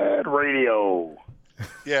 Bad radio.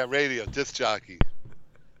 Yeah, radio. Disc jockey.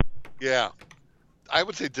 Yeah. I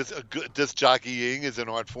would say disc jockeying is an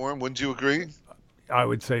art form. Wouldn't you agree? I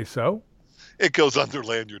would say so. It goes under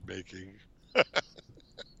lanyard making.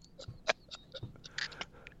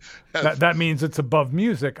 That means it's above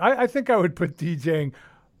music. I think I would put DJing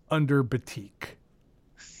under batik.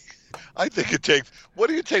 I think it takes. What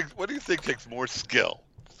do you think takes more skill?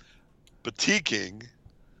 Batiking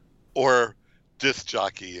or disc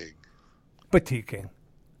jockeying? Batiking.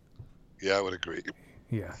 Yeah, I would agree.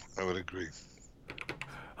 Yeah. I would agree.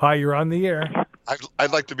 Hi, you're on the air.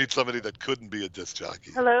 I'd like to meet somebody that couldn't be a disc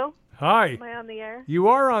jockey. Hello? Hi. Am I on the air? You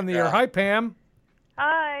are on the air. Hi, Pam.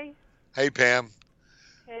 Hi. Hey, Pam.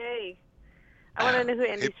 Hey. I want to know who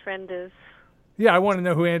Andy's friend is. Yeah, I want to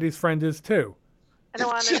know who Andy's friend is, too. And I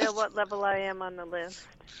want to know what level I am on the list.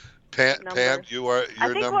 Pam, you are I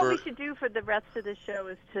think number. what we should do for the rest of the show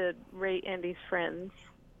is to rate Andy's friends.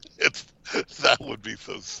 That would be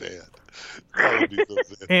so sad. That would be so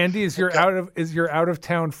sad. Andy, is your out of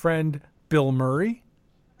town friend Bill Murray?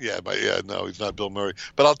 Yeah, no, he's not Bill Murray.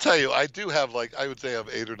 But I'll tell you, I do have I would say I have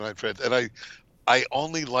 8 or 9 friends, and I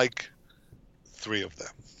only like 3 of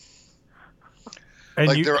them. And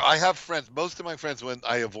I have friends. Most of my friends, when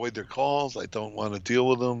I avoid their calls, I don't want to deal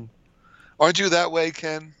with them. Aren't you that way,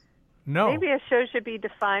 Ken? No. Maybe a show should be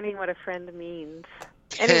defining what a friend means.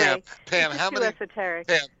 Pam, Anyway, how many? Esoteric.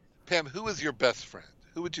 Pam, who is your best friend?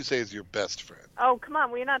 Who would you say is your best friend? Oh, come on.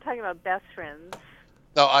 We're not talking about best friends.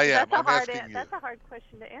 No, I am. I'm asking you. That's a hard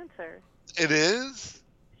question to answer. It is?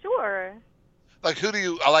 Sure. Like, who do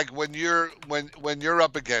you like when you're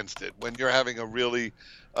up against it, when you're having a really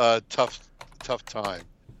tough time?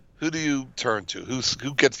 Who do you turn to?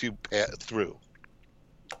 Who gets you through?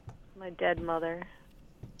 My dead mother.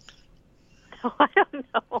 No, I don't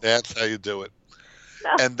know. That's how you do it.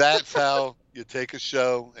 No. And that's how you take a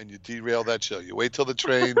show and you derail that show. You wait till the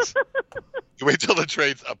train's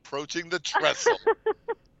approaching the trestle,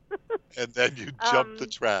 and then you jump the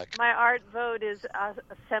track. My art vote is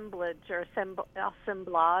assemblage or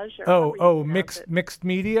assemblage. Or mixed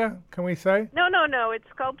media, can we say? No. It's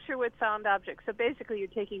sculpture with found objects. So basically, you're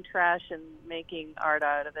taking trash and making art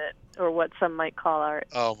out of it, or what some might call art.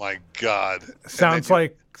 Oh my God! Sounds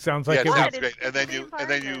like yeah, it sounds great. And then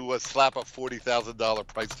you slap a $40,000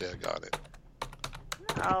 price tag on it.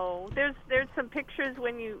 Oh, there's some pictures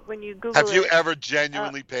when you Google. Have you ever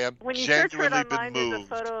genuinely, Pam? When you genuinely search for it online, been there's a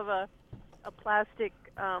photo of a plastic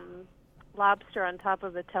lobster on top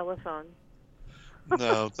of a telephone.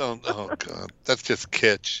 No, don't. Oh God, that's just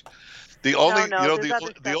kitsch. The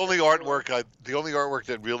only artwork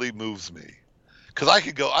that really moves me, because I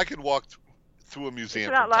could walk through a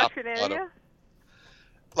museum. It's not La Trinidad?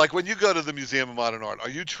 Like when you go to the Museum of Modern Art, are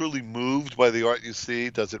you truly moved by the art you see?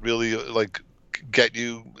 Does it really get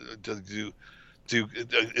you?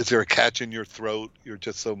 Is there a catch in your throat? You're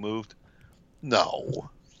just so moved? No.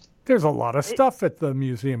 There's a lot of stuff at the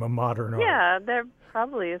Museum of Modern Art. Yeah, there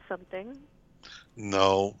probably is something.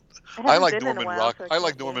 No. I like Norman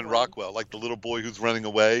Rockwell, like the little boy who's running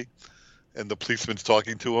away and the policeman's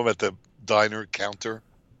talking to him at the diner counter.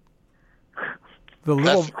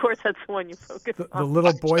 Of course, that's the one you focus on. The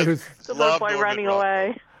little boy who's the little boy running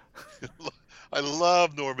away. I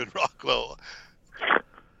love Norman Rockwell.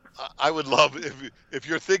 I would love if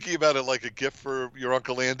you're thinking about it like a gift for your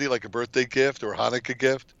Uncle Andy, like a birthday gift or Hanukkah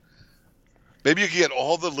gift. Maybe you can get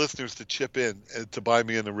all the listeners to chip in to buy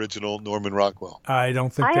me an original Norman Rockwell. I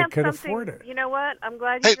don't think they could afford it. You know what? I'm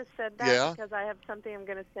glad you just said that because I have something I'm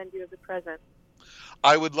going to send you as a present.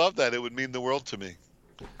 I would love that. It would mean the world to me.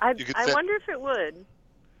 I wonder if it would,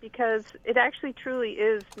 because it actually truly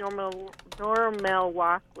is Norman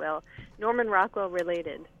Rockwell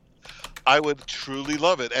related. I would truly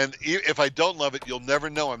love it. And if I don't love it, you'll never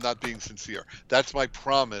know I'm not being sincere. That's my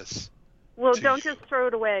promise. Well, don't just throw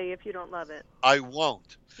it away if you don't love it. I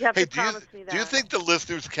won't. You have to promise me that. Do you think the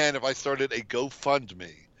listeners can, if I started a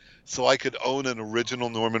GoFundMe so I could own an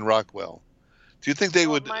original Norman Rockwell? Do you think they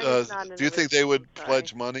would? Do you think they would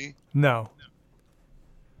pledge money? No.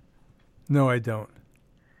 No, I don't.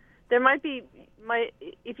 There might be.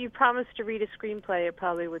 If you promise to read a screenplay, it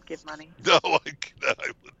probably would give money. No, I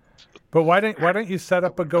would. But why don't you set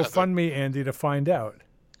up a GoFundMe, Andy, to find out?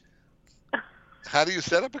 How do you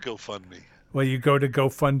set up a GoFundMe? Well, you go to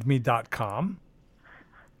GoFundMe.com.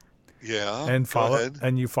 Yeah.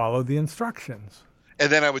 And you follow the instructions.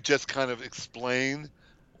 And then I would just kind of explain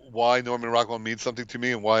why Norman Rockwell means something to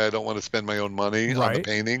me and why I don't want to spend my own money on the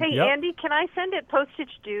painting. Hey, Andy, can I send it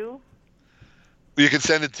postage due? You can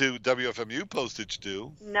send it to WFMU postage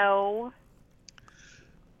due. No.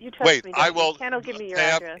 You trust me. I will. Ken will give me your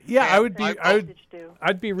address. Yeah,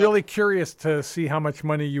 I'd be really curious to see how much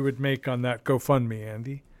money you would make on that GoFundMe,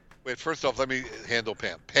 Andy. Wait, first off, let me handle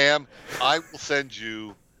Pam. Pam, I will send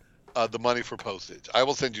you the money for postage. I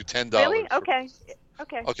will send you $10. Really? Okay.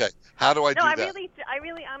 Okay. How do I do that? I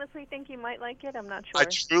really honestly think you might like it. I'm not sure. I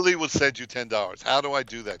truly will send you $10. How do I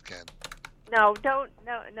do that, Ken? No,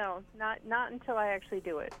 not until I actually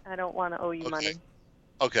do it. I don't want to owe you money.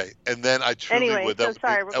 Okay, and then I truly would.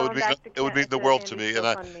 It would mean the world to me. And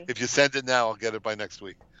if you send it now, I'll get it by next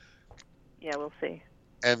week. Yeah, we'll see.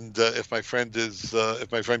 And if my friend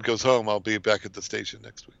goes home, I'll be back at the station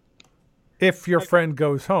next week. If your friend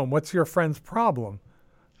goes home, what's your friend's problem?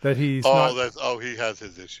 That he's he has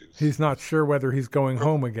his issues. He's not sure whether he's going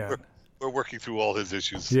home again. We're working through all his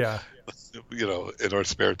issues. Yeah. In our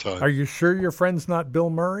spare time. Are you sure your friend's not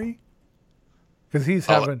Bill Murray? Because he's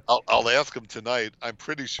having. I'll ask him tonight. I'm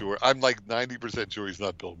pretty sure. I'm like 90% sure he's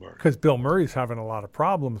not Bill Murray. Because Bill Murray's having a lot of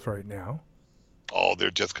problems right now.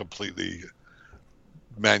 they're just completely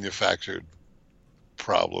manufactured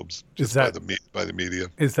problems just by the media.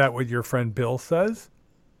 Is that what your friend Bill says?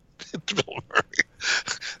 Bill Murray.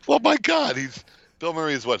 Well, my God, Bill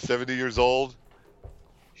Murray is what, 70 years old?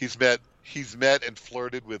 He's met and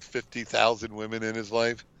flirted with 50,000 women in his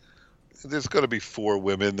life. There's going to be 4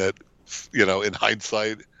 women that, in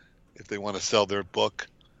hindsight, if they want to sell their book,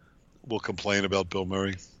 will complain about Bill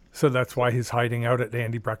Murray. So that's why he's hiding out at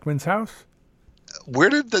Andy Breckman's house? Where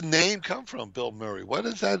did the name come from, Bill Murray? What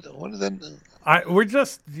is that? We're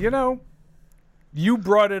just, you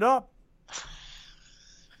brought it up.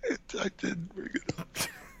 I didn't bring it up.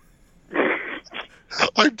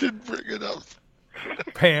 I didn't bring it up.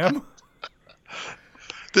 Pam?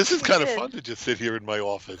 This is kind of fun to just sit here in my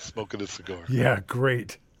office smoking a cigar. Yeah,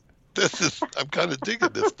 great. I'm kind of digging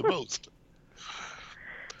this the most.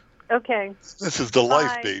 Okay. This is the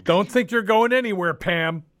life, baby. Don't think you're going anywhere,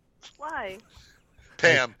 Pam. Why?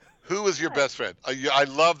 Pam, who is your best friend? I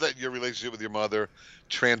love that your relationship with your mother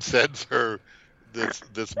transcends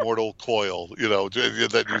this mortal coil,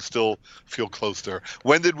 that you still feel close to her.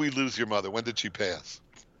 When did we lose your mother? When did she pass?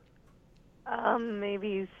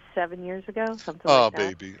 Maybe 7 years ago, something like that. Oh,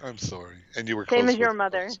 baby, I'm sorry. And you were same close as your with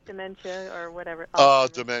mother, dementia or whatever.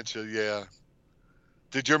 Dementia, yeah.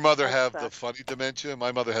 Did your mother have the funny dementia?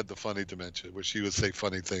 My mother had the funny dementia, where she would say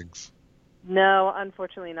funny things. No,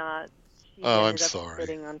 unfortunately not. She I'm ended up sorry.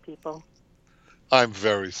 spitting on people. I'm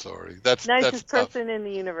very sorry. Nicest that's person in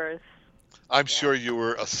the universe. I'm sure you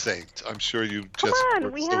were a saint. I'm sure you just. Come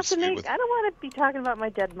on, we have to make. I don't want to be talking about my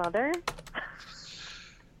dead mother.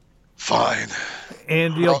 Fine.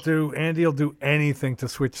 Andy'll do anything to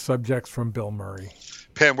switch subjects from Bill Murray.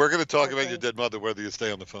 Pam, we're going to talk about your dead mother, whether you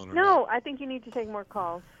stay on the phone or not. No, I think you need to take more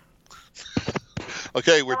calls.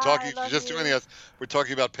 Okay, we're talking. Just joining us. We're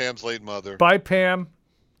talking about Pam's late mother. Bye, Pam.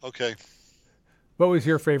 Okay. What was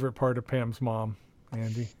your favorite part of Pam's mom,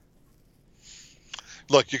 Andy?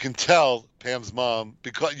 Look, you can tell Pam's mom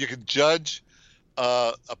because you can judge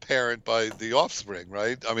a parent by the offspring,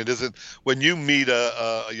 right? I mean, when you meet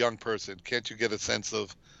a young person, can't you get a sense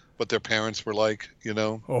of what their parents were like?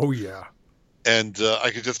 Oh yeah. And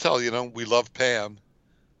I could just tell, we love Pam,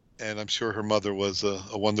 and I'm sure her mother was a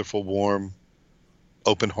wonderful, warm,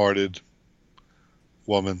 open-hearted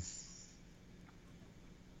woman.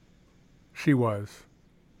 She was.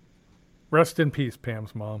 Rest in peace,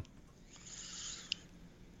 Pam's mom.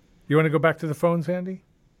 You want to go back to the phones, Andy?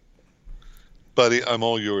 Buddy, I'm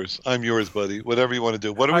all yours. I'm yours, buddy. Whatever you want to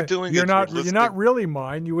do. What are we doing? You're not really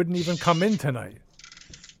mine. You wouldn't even come in tonight.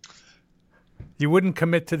 You wouldn't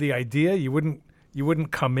commit to the idea. You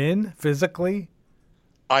wouldn't come in physically.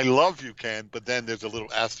 I love you, Ken, but then there's a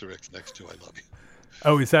little asterisk next to I love you.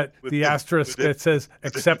 Oh, is that the asterisk that says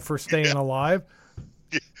except for staying alive?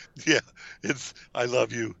 Yeah, it's I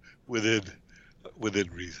love you within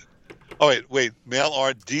reason. Oh, wait. Mail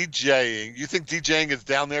art DJing. You think DJing is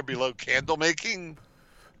down there below candle making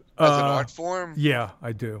as an art form? Yeah,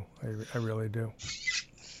 I do. I really do.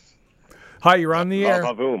 Hi, you're on the air.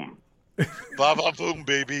 Va-va-voom. Va-va-voom,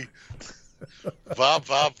 baby.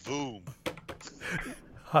 Va-va-voom.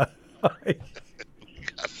 Hi.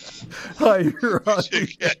 Hi, you're on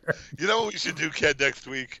the air. You know what we should do, Ken, next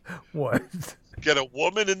week? What? Get a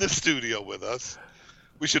woman in the studio with us.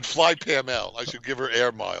 We should fly Pam out. I should give her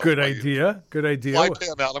air miles. Good idea. Good idea. Fly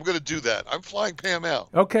Pam out. I'm going to do that. I'm flying Pam out.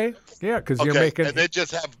 Okay. Yeah, because you're making. And then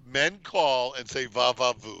just have men call and say va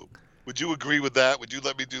va voom. Would you agree with that? Would you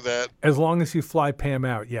let me do that? As long as you fly Pam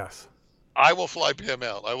out, yes. I will fly Pam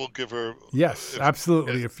out. I will give her. Yes,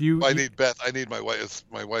 absolutely. If you, I need Beth. I need my wife.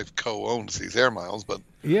 My wife co-owns these air miles, but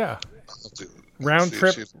yeah, round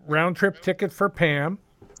trip ticket for Pam.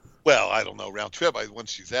 Well, I don't know round trip.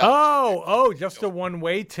 Once she's out. Oh, just a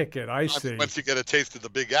one-way ticket. I see. Once you get a taste of the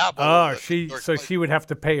Big Apple. Oh, she would have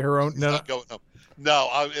to pay her own.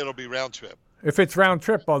 No, it'll be round trip. If it's round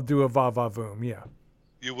trip, I'll do a va-va-voom. Yeah.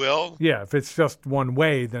 You will? Yeah. If it's just one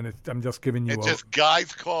way, then I'm just giving you just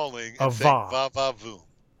guys calling and saying va-va-voom.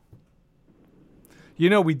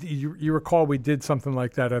 You recall we did something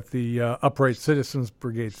like that at the Upright Citizens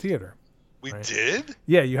Brigade Theater. We did?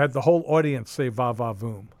 Yeah, you had the whole audience say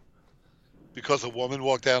va-va-voom. Because a woman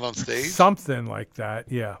walked out on stage? Something like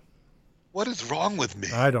that, yeah. What is wrong with me?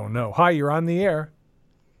 I don't know. Hi, you're on the air.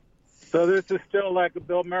 So this is still like a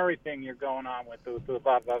Bill Murray thing you're going on with the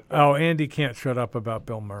va-va-voom. Oh, Andy can't shut up about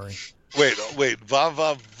Bill Murray. Wait,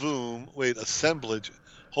 va-va-voom. Wait, assemblage.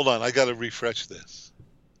 Hold on, I got to refresh this.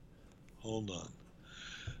 Hold on.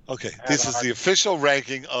 Okay, this is the official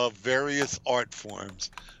ranking of various art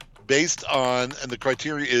forms based on, and the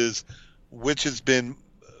criteria is which has been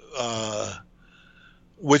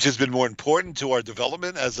Which has been more important to our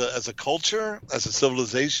development as a culture, as a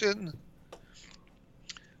civilization?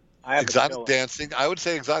 Exotic dancing. I would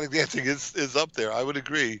say exotic dancing is up there. I would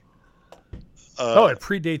agree. It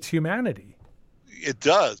predates humanity. It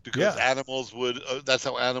does, because animals would. That's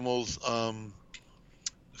how animals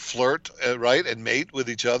flirt, right, and mate with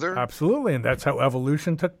each other. Absolutely, and that's how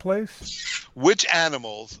evolution took place. Which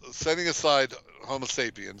animals, setting aside Homo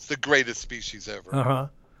sapiens, the greatest species ever? Uh-huh.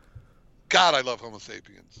 God, I love Homo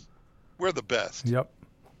sapiens. We're the best. Yep.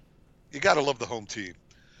 You got to love the home team.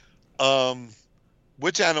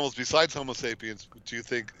 Which animals besides Homo sapiens do you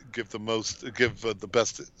think give the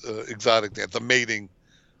best exotic dance, the mating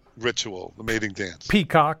ritual, the mating dance?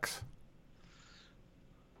 Peacocks.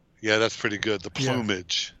 Yeah, that's pretty good. The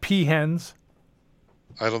plumage. Yeah. Peahens.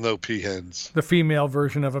 I don't know peahens. The female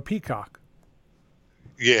version of a peacock.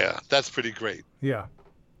 Yeah, that's pretty great. Yeah.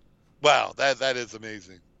 Wow, that is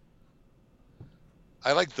amazing.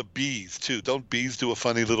 I like the bees too. Don't bees do a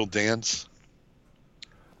funny little dance?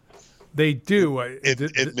 They do.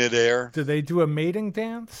 In midair. Do they do a mating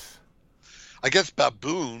dance? I guess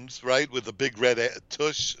baboons, right, with the big red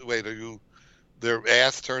tush. Wait, their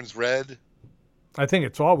ass turns red? I think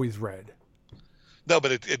it's always red. No,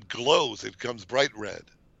 but it glows. It becomes bright red.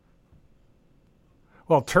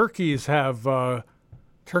 Well, turkeys have. By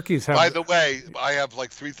the way, I have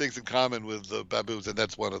like 3 things in common with the baboons, and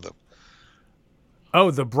that's one of them.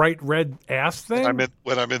 Oh, the bright red ass thing?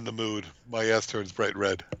 When I'm in the mood, my ass turns bright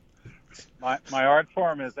red. My art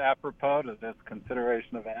form is apropos to this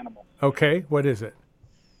consideration of animals. Okay, what is it?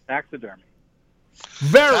 Taxidermy.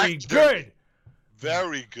 Very good.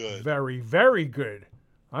 Very good. Very, very good.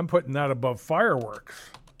 I'm putting that above fireworks.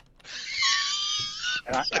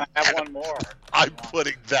 And I have one more. I'm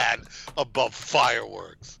putting that above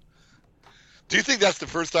fireworks. Do you think that's the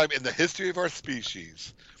first time in the history of our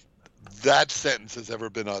species that sentence has ever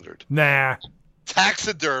been uttered? Nah.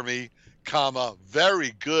 Taxidermy, comma,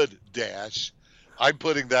 very good, dash. I'm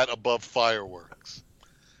putting that above fireworks.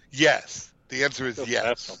 Yes. The answer is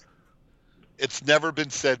yes. It's never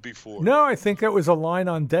been said before. No, I think that was a line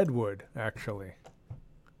on Deadwood, actually.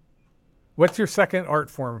 What's your second art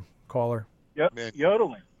form, caller?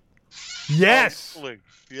 Yodeling. Yes. Yodeling.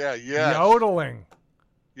 Yeah, yeah. Yodeling.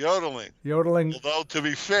 Yodeling. Although, to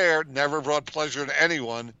be fair, never brought pleasure to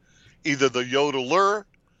anyone, either the yodeler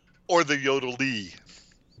or the yodelee.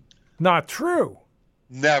 Not true.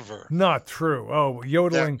 Never. Not true. Oh,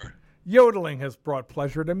 yodeling. Never. Yodeling has brought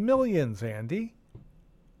pleasure to millions, Andy.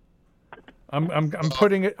 I'm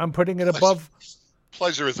putting it above.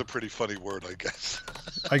 Pleasure is a pretty funny word, I guess.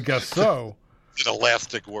 I guess so. An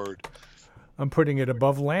elastic word. I'm putting it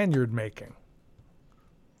above lanyard making.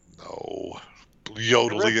 No.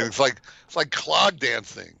 Yodeling. It's like clog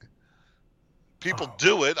dancing. People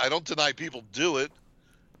do it. I don't deny people do it,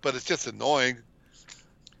 but it's just annoying.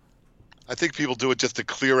 I think people do it just to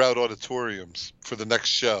clear out auditoriums for the next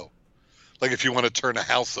show. Like if you want to turn a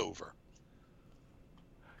house over.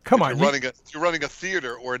 Come on. You're running a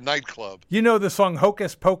theater or a nightclub. You know the song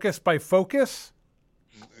Hocus Pocus by Focus?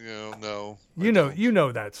 No. You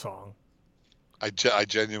know that song. I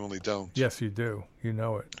genuinely don't. Yes, you do. You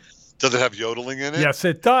know it. Does it have yodeling in it? Yes,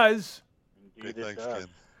 it does. Indeed, it does.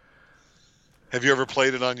 Have you ever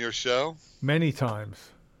played it on your show? Many times.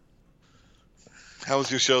 How was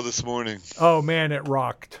your show this morning? Oh, man, it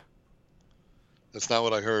rocked. That's not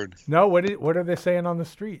what I heard. No, what are they saying on the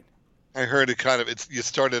street? I heard it you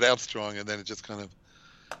started out strong and then it just kind of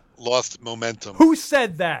lost momentum. Who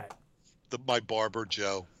said that? My barber,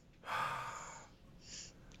 Joe.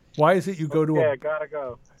 Why is it you go to I gotta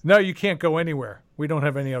go. No, you can't go anywhere. We don't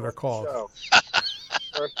have any other calls.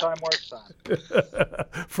 First time, worst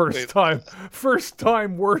time. First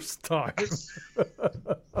time, worst time.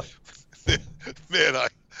 Man,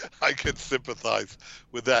 I can sympathize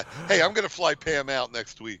with that. Hey, I'm going to fly Pam out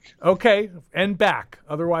next week. Okay, and back.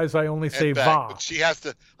 Otherwise, I only say va. But she has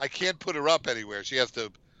to. I can't put her up anywhere. She has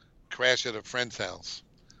to crash at a friend's house,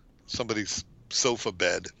 somebody's sofa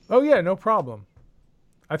bed. Oh yeah, no problem.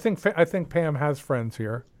 I think Pam has friends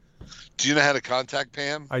here. Do you know how to contact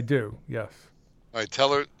Pam? I do. Yes. All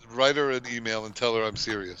right, write her an email and tell her I'm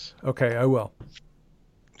serious. Okay, I will.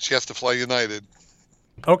 She has to fly United.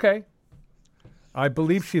 Okay. I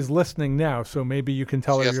believe she's listening now, so maybe you can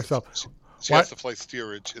tell her yourself. She has to fly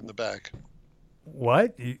steerage in the back.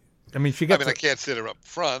 What? I can't sit her up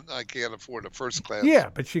front. I can't afford a first class. Yeah,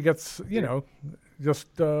 but she gets, just,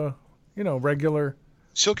 regular.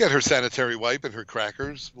 She'll get her sanitary wipe and her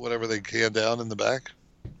crackers, whatever they hand down in the back.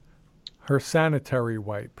 Her sanitary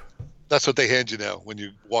wipe. That's what they hand you now when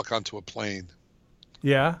you walk onto a plane.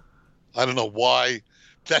 Yeah? I don't know why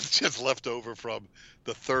That's just left over from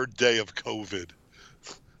the third day of COVID.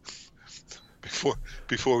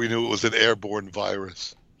 Before we knew it was an airborne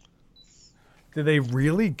virus. Did they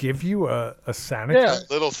really give you a sanitary? Yeah,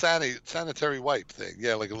 little sanitary wipe thing.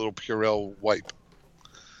 Yeah, like a little Purell wipe.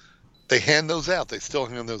 They hand those out. They still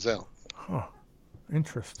hand those out. Huh.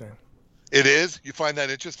 Interesting. It is? You find that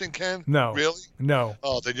interesting, Ken? No. Really? No.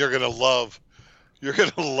 Oh, then you're gonna love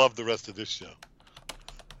the rest of this show.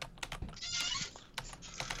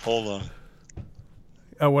 Hold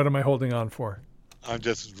on. What am I holding on for? I'm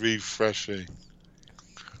just refreshing.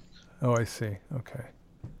 Oh, I see. Okay.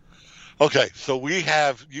 Okay, so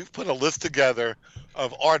you've put a list together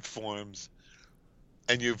of art forms,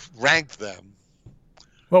 and you've ranked them.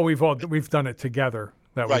 Well, we've done it together.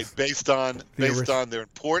 That right, was based on their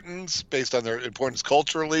importance, based on their importance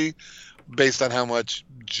culturally, based on how much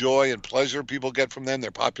joy and pleasure people get from them,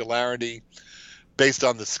 their popularity, based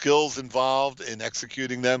on the skills involved in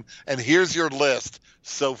executing them. And here's your list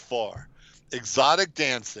so far: exotic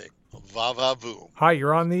dancing, va-va-voom. Hi,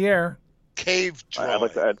 you're on the air. Cave drawing. I'd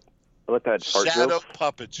like to add fart shadow jokes.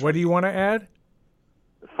 puppetry. What do you want to add?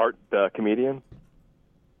 Fart comedian.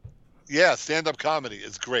 Yeah, stand-up comedy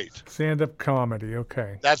is great. Stand-up comedy,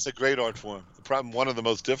 okay. That's a great art form. One of the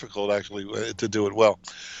most difficult, actually, to do it well.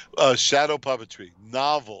 Shadow puppetry,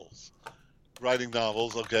 novels, writing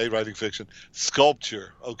novels, okay, writing fiction,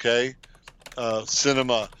 sculpture, okay,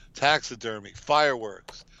 cinema, taxidermy,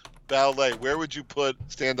 fireworks, ballet. Where would you put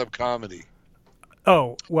stand-up comedy?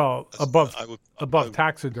 Oh, well, above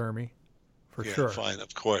taxidermy, for sure. Fine,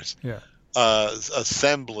 of course. Yeah.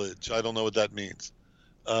 Assemblage, I don't know what that means.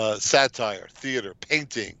 Satire, theater,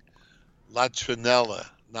 painting, latrinella,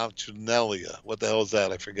 what the hell is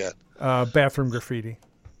that? I forget. Bathroom graffiti.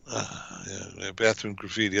 Bathroom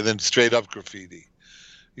graffiti, and then straight up graffiti.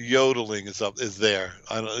 Yodeling is there.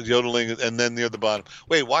 Yodeling, and then near the bottom.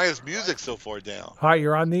 Wait, why is music so far down? Hi,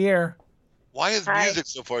 you're on the air. Why is music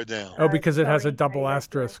so far down? Oh, because it has a double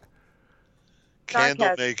asterisk.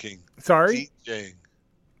 Candle making. Sorry? DJing.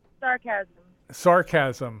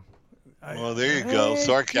 Sarcasm. Well, there you go.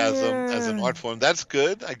 Sarcasm as an art form. That's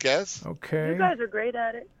good, I guess. Okay. You guys are great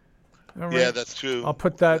at it. All right. Yeah, that's true. I'll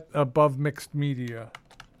put that above mixed media.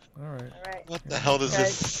 All right. What the hell does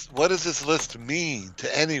this? What does this list mean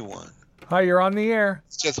to anyone? Hi, you're on the air.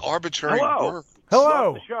 It's just arbitrary words.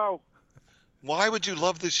 Hello. Love the show. Why would you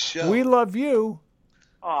love this show? We love you.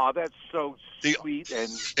 Oh, that's so sweet. And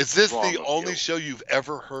is this the only show you've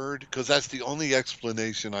ever heard? Because that's the only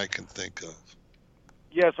explanation I can think of.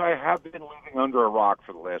 Yes, I have been living under a rock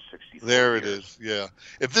for the last 60 years. There it is, yeah.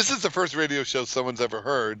 If this is the first radio show someone's ever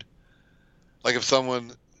heard, like if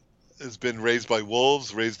someone has been raised by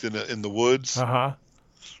wolves, raised in the woods,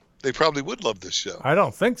 they probably would love this show. I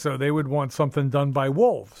don't think so. They would want something done by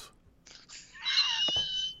wolves.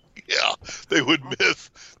 Yeah, they would miss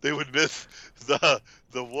the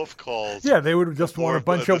wolf calls. Yeah, they would just want a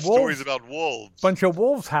bunch of wolves. Stories about wolves. Bunch of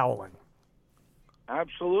wolves howling.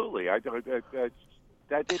 Absolutely.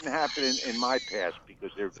 That didn't happen in my past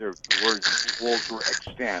because wolves were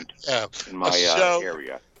extant in my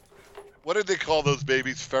area. What did they call those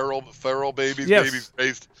babies? Feral babies? Yes. Babies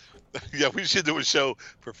raised. Yeah, we should do a show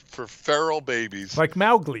for feral babies. Like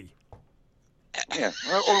Mowgli. Yeah,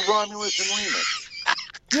 or Romulus and Remus.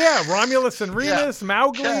 Yeah, Romulus and Remus,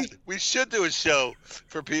 Mowgli. Yeah, we should do a show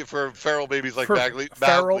for feral babies like Mowgli.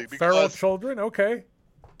 Feral children, okay.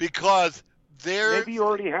 Because they're... Maybe you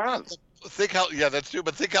already have. Yeah, that's true,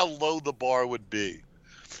 but think how low the bar would be.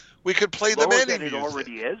 We could play them any music. It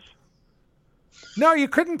already is? No, you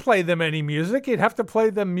couldn't play them any music. You'd have to play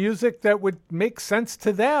them music that would make sense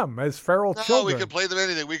to them as feral children. No, we could play them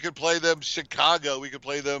anything. We could play them Chicago. We could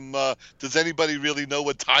play them Does Anybody Really Know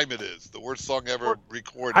What Time It Is? The worst song ever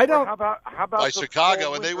recorded. I don't. How about by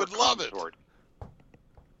Chicago, and they would love it.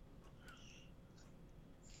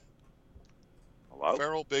 Hello?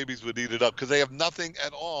 Feral babies would eat it up because they have nothing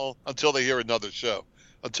at all until they hear another show,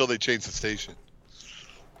 until they change the station.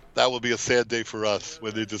 That will be a sad day for us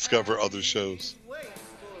when they discover other shows.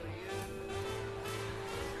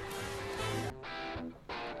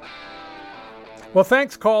 Well,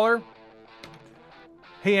 thanks, caller.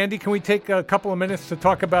 Hey, Andy, can we take a couple of minutes to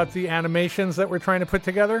talk about the animations that we're trying to put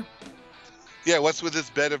together? Yeah, what's with this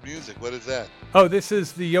bed of music? What is that? Oh, this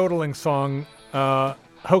is the yodeling song,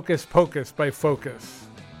 Hocus Pocus by Focus.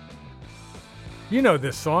 You know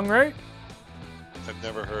this song, right? I've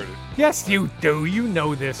never heard it. Yes, you do. You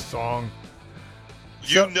know this song.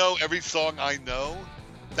 You know every song I know?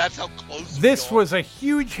 That's how close this was a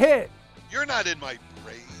huge hit. You're not in my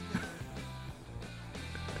brain.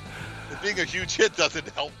 Being a huge hit doesn't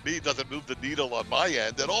help me, doesn't move the needle on my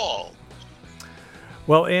end at all.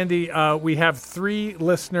 Well, Andy, we have 3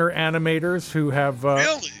 listener animators who have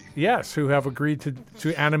really? Yes, who have agreed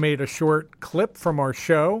to animate a short clip from our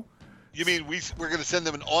show. You mean we're going to send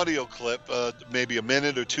them an audio clip, maybe a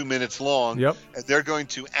minute or 2 minutes long? Yep. And they're going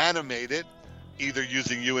to animate it, either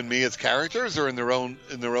using you and me as characters or in their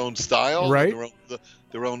own style, right?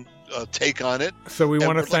 Their own take on it. So we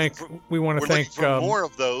want to thank more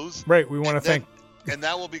of those. Right. We want to thank, and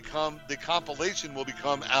that will become the compilation. Will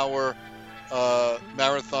become our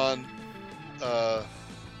marathon.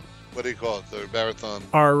 What do you call it? The marathon.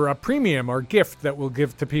 Our premium, our gift that we'll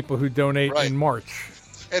give to people who donate in March.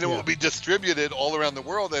 And it will be distributed all around the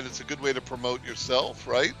world, and it's a good way to promote yourself,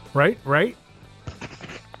 right? Right. All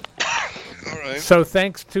right. So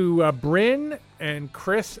thanks to Bryn and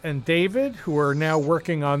Chris and David, who are now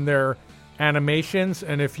working on their animations.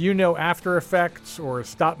 And if you know After Effects or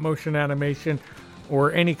stop motion animation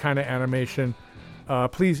or any kind of animation,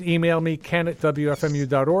 please email me,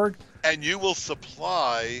 ken@wfmu.org. And you will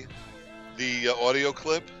supply the audio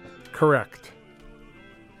clip? Correct.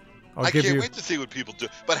 I can't wait to see what people do.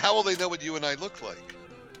 But how will they know what you and I look like?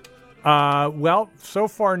 Well, so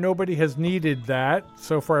far nobody has needed that.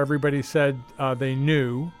 So far everybody said they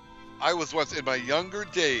knew. I was once in my younger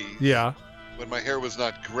days. Yeah. When my hair was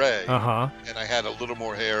not gray. Uh-huh. And I had a little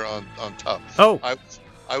more hair on top. Oh.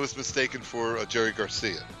 I was mistaken for Jerry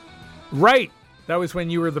Garcia. Right. That was when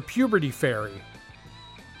you were the puberty fairy.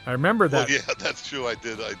 I remember that. Well, yeah, that's true. I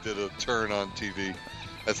did a turn on TV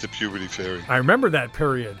as the puberty fairy. I remember that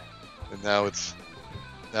period. And now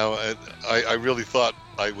I really thought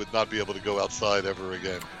I would not be able to go outside ever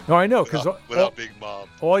again. No, I know, because without being mobbed.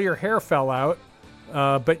 All your hair fell out,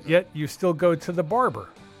 but yet you still go to the barber.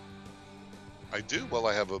 I do. Well,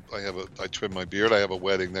 I trim my beard. I have a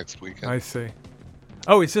wedding next weekend. I see.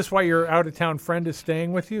 Oh, is this why your out-of-town friend is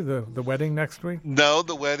staying with you, the wedding next week? No,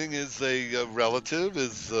 the wedding is a relative.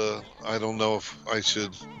 I don't know if I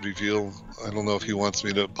should reveal. I don't know if he wants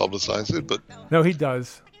me to publicize it, but... No, he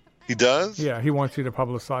does. He does? Yeah, he wants you to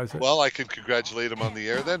publicize it. Well, I can congratulate him on the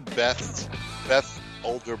air then. Beth's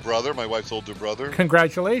older brother, my wife's older brother.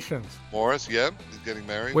 Congratulations. Morris, yeah, he's getting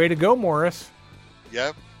married. Way to go, Morris.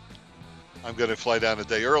 Yeah. I'm going to fly down a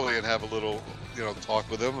day early and have a little, talk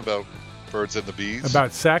with him about birds and the bees.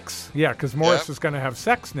 About sex? Yeah, because Morris is going to have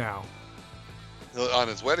sex now. On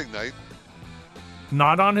his wedding night.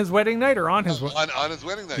 Not on his wedding night or on his... On his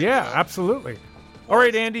wedding night. Yeah, absolutely. All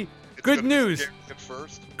right, Andy. Good news.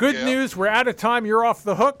 Good news. We're out of time. You're off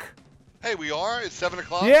the hook. Hey, we are? It's 7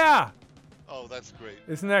 o'clock? Yeah. Oh, that's great.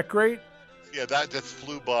 Isn't that great? Yeah, that just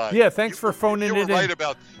flew by. Yeah, thanks for phoning it in.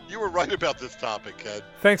 You were right about this topic, Ed.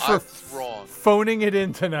 Thanks for phoning it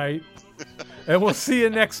in tonight. And we'll see you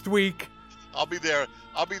next week. I'll be there.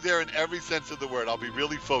 I'll be there in every sense of the word. I'll be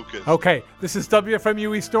really focused. Okay. This is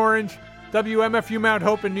WFMU East Orange, WMFU Mount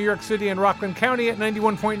Hope in New York City and Rockland County at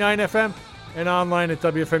 91.9 FM and online at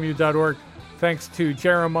WFMU.org. Thanks to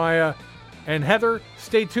Jeremiah and Heather.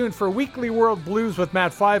 Stay tuned for Weekly World Blues with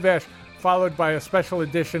Matt Fiveash, followed by a special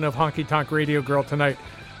edition of Honky Tonk Radio Girl tonight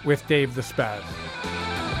with Dave the Spaz.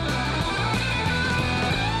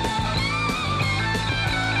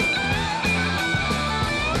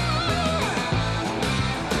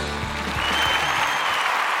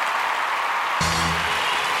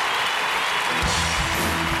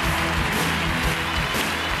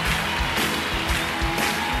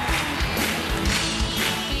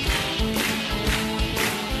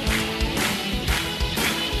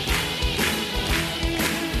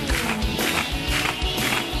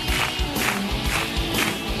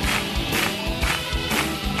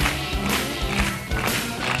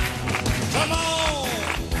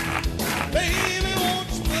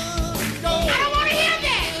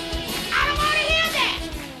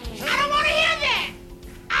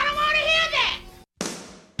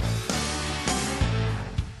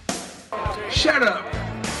 Shut up.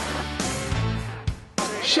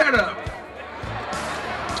 Shut up.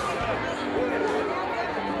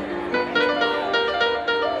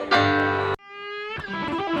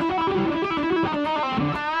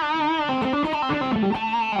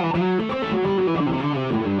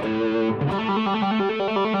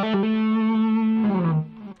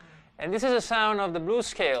 And this is the sound of the blues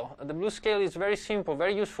scale. The blues scale is very simple,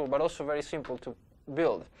 very useful, but also very simple to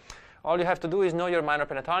build. All you have to do is know your minor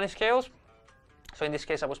pentatonic scales. So in this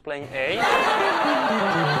case, I was playing A.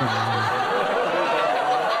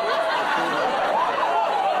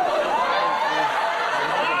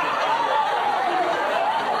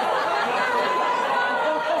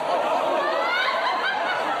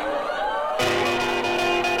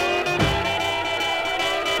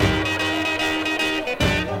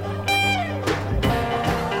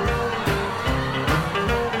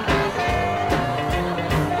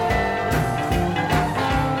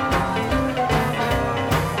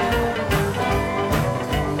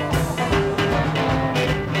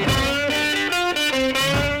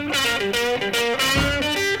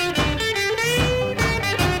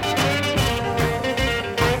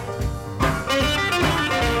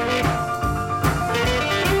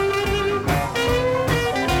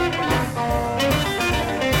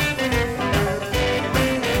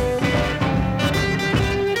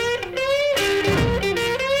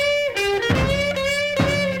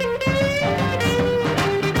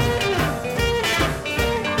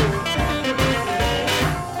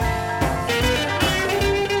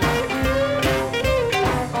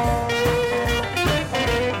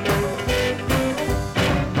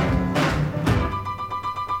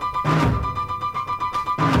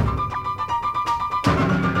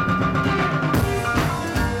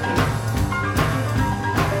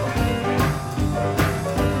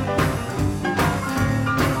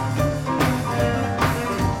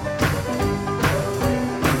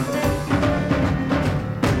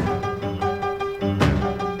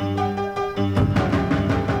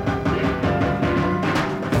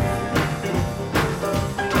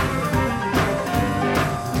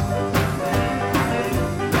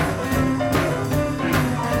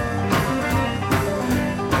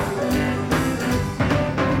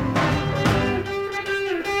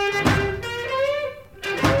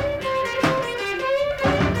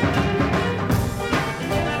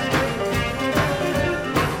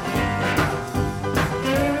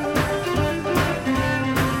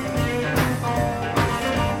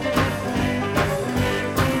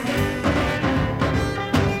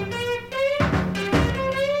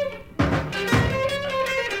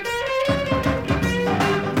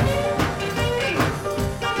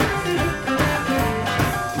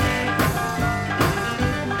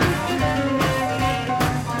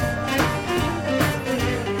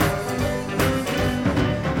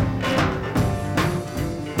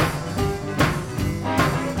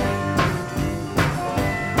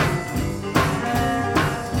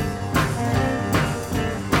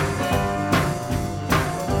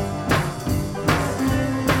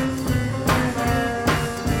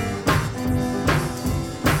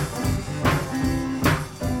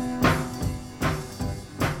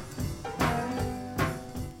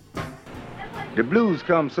 blues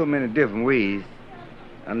come so many different ways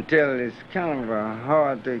until it's kind of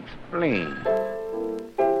hard to explain.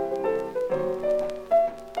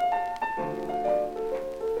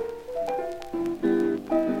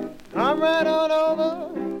 Come right on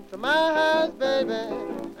over to my house, baby.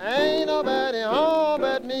 Ain't nobody home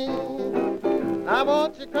but me. I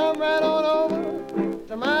want you to come right on over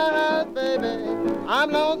to my house, baby.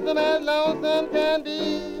 I'm lonesome as lonesome can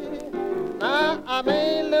be. Now, I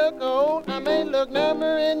may look old, I may look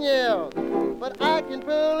number in years, but I can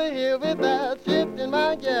pull a hill without shifting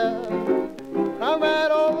my gears. Come right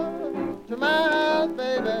over to my house,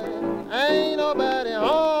 baby. Ain't nobody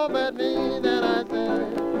home but me. Then I say,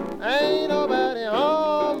 ain't nobody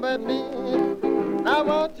home but me. I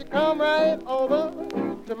want you to come right over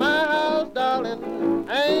to my house, darling.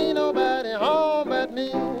 Ain't nobody home but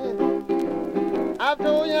me. I've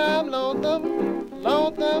told you I'm lonesome,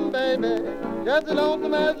 lonesome, baby. Just as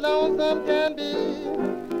lonesome can be.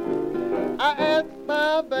 I asked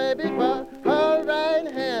my baby for her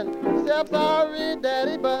right hand. She said, I'm sorry,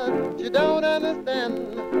 daddy, but you don't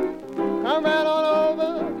understand. Come right on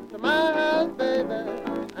over to my house, baby.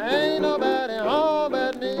 Ain't nobody home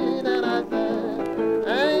but me. Then I said,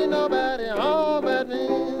 ain't nobody home but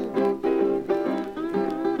me.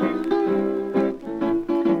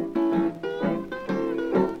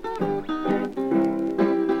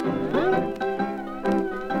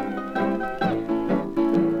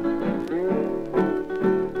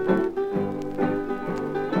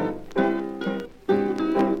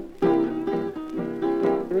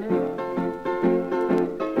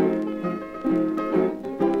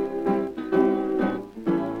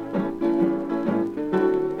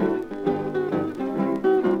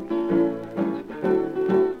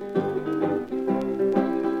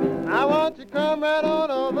 I want you to come right on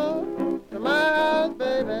over to my house,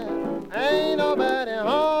 baby. Ain't nobody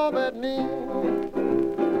home but me.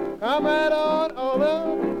 Come right on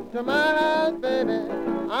over to my house, baby.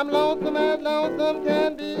 I'm lonesome as lonesome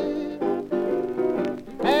can be.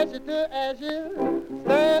 Ashes to ashes,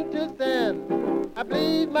 sand to sand. I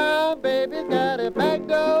believe my baby's got a back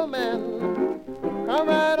door man. Come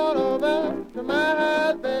right on over to my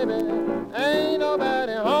house, baby. Ain't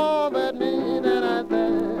nobody home but me. Then I say,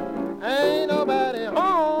 ain't nobody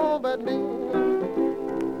home but me.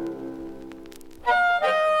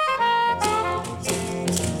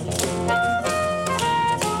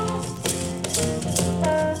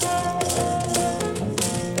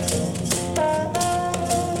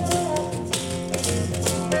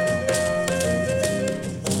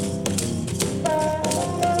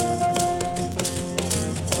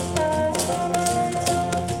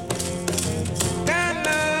 Got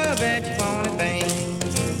love that you wanna thing.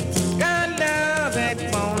 Got love that you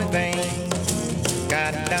wanna thing.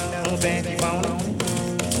 Got love that you wanna.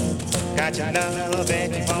 Got your love that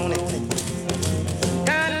you wanna.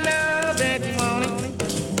 Got love that you wanna.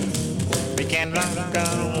 We can rock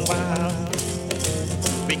on wild.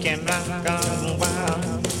 We can rock on wild.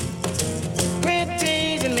 Quit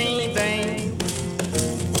teasing me, babe.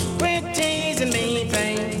 Quit teasing me,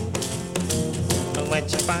 babe.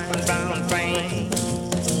 What you find brown frame?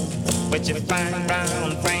 What you find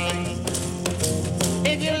brown frame?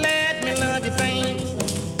 If you let me love you, babe,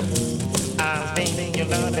 I'll be your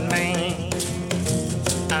loving man.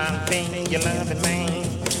 I'll be your loving man.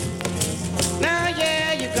 Now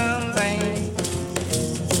yeah, you come, babe.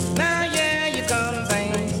 Now yeah, you come,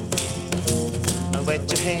 babe.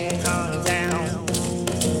 Wet your hair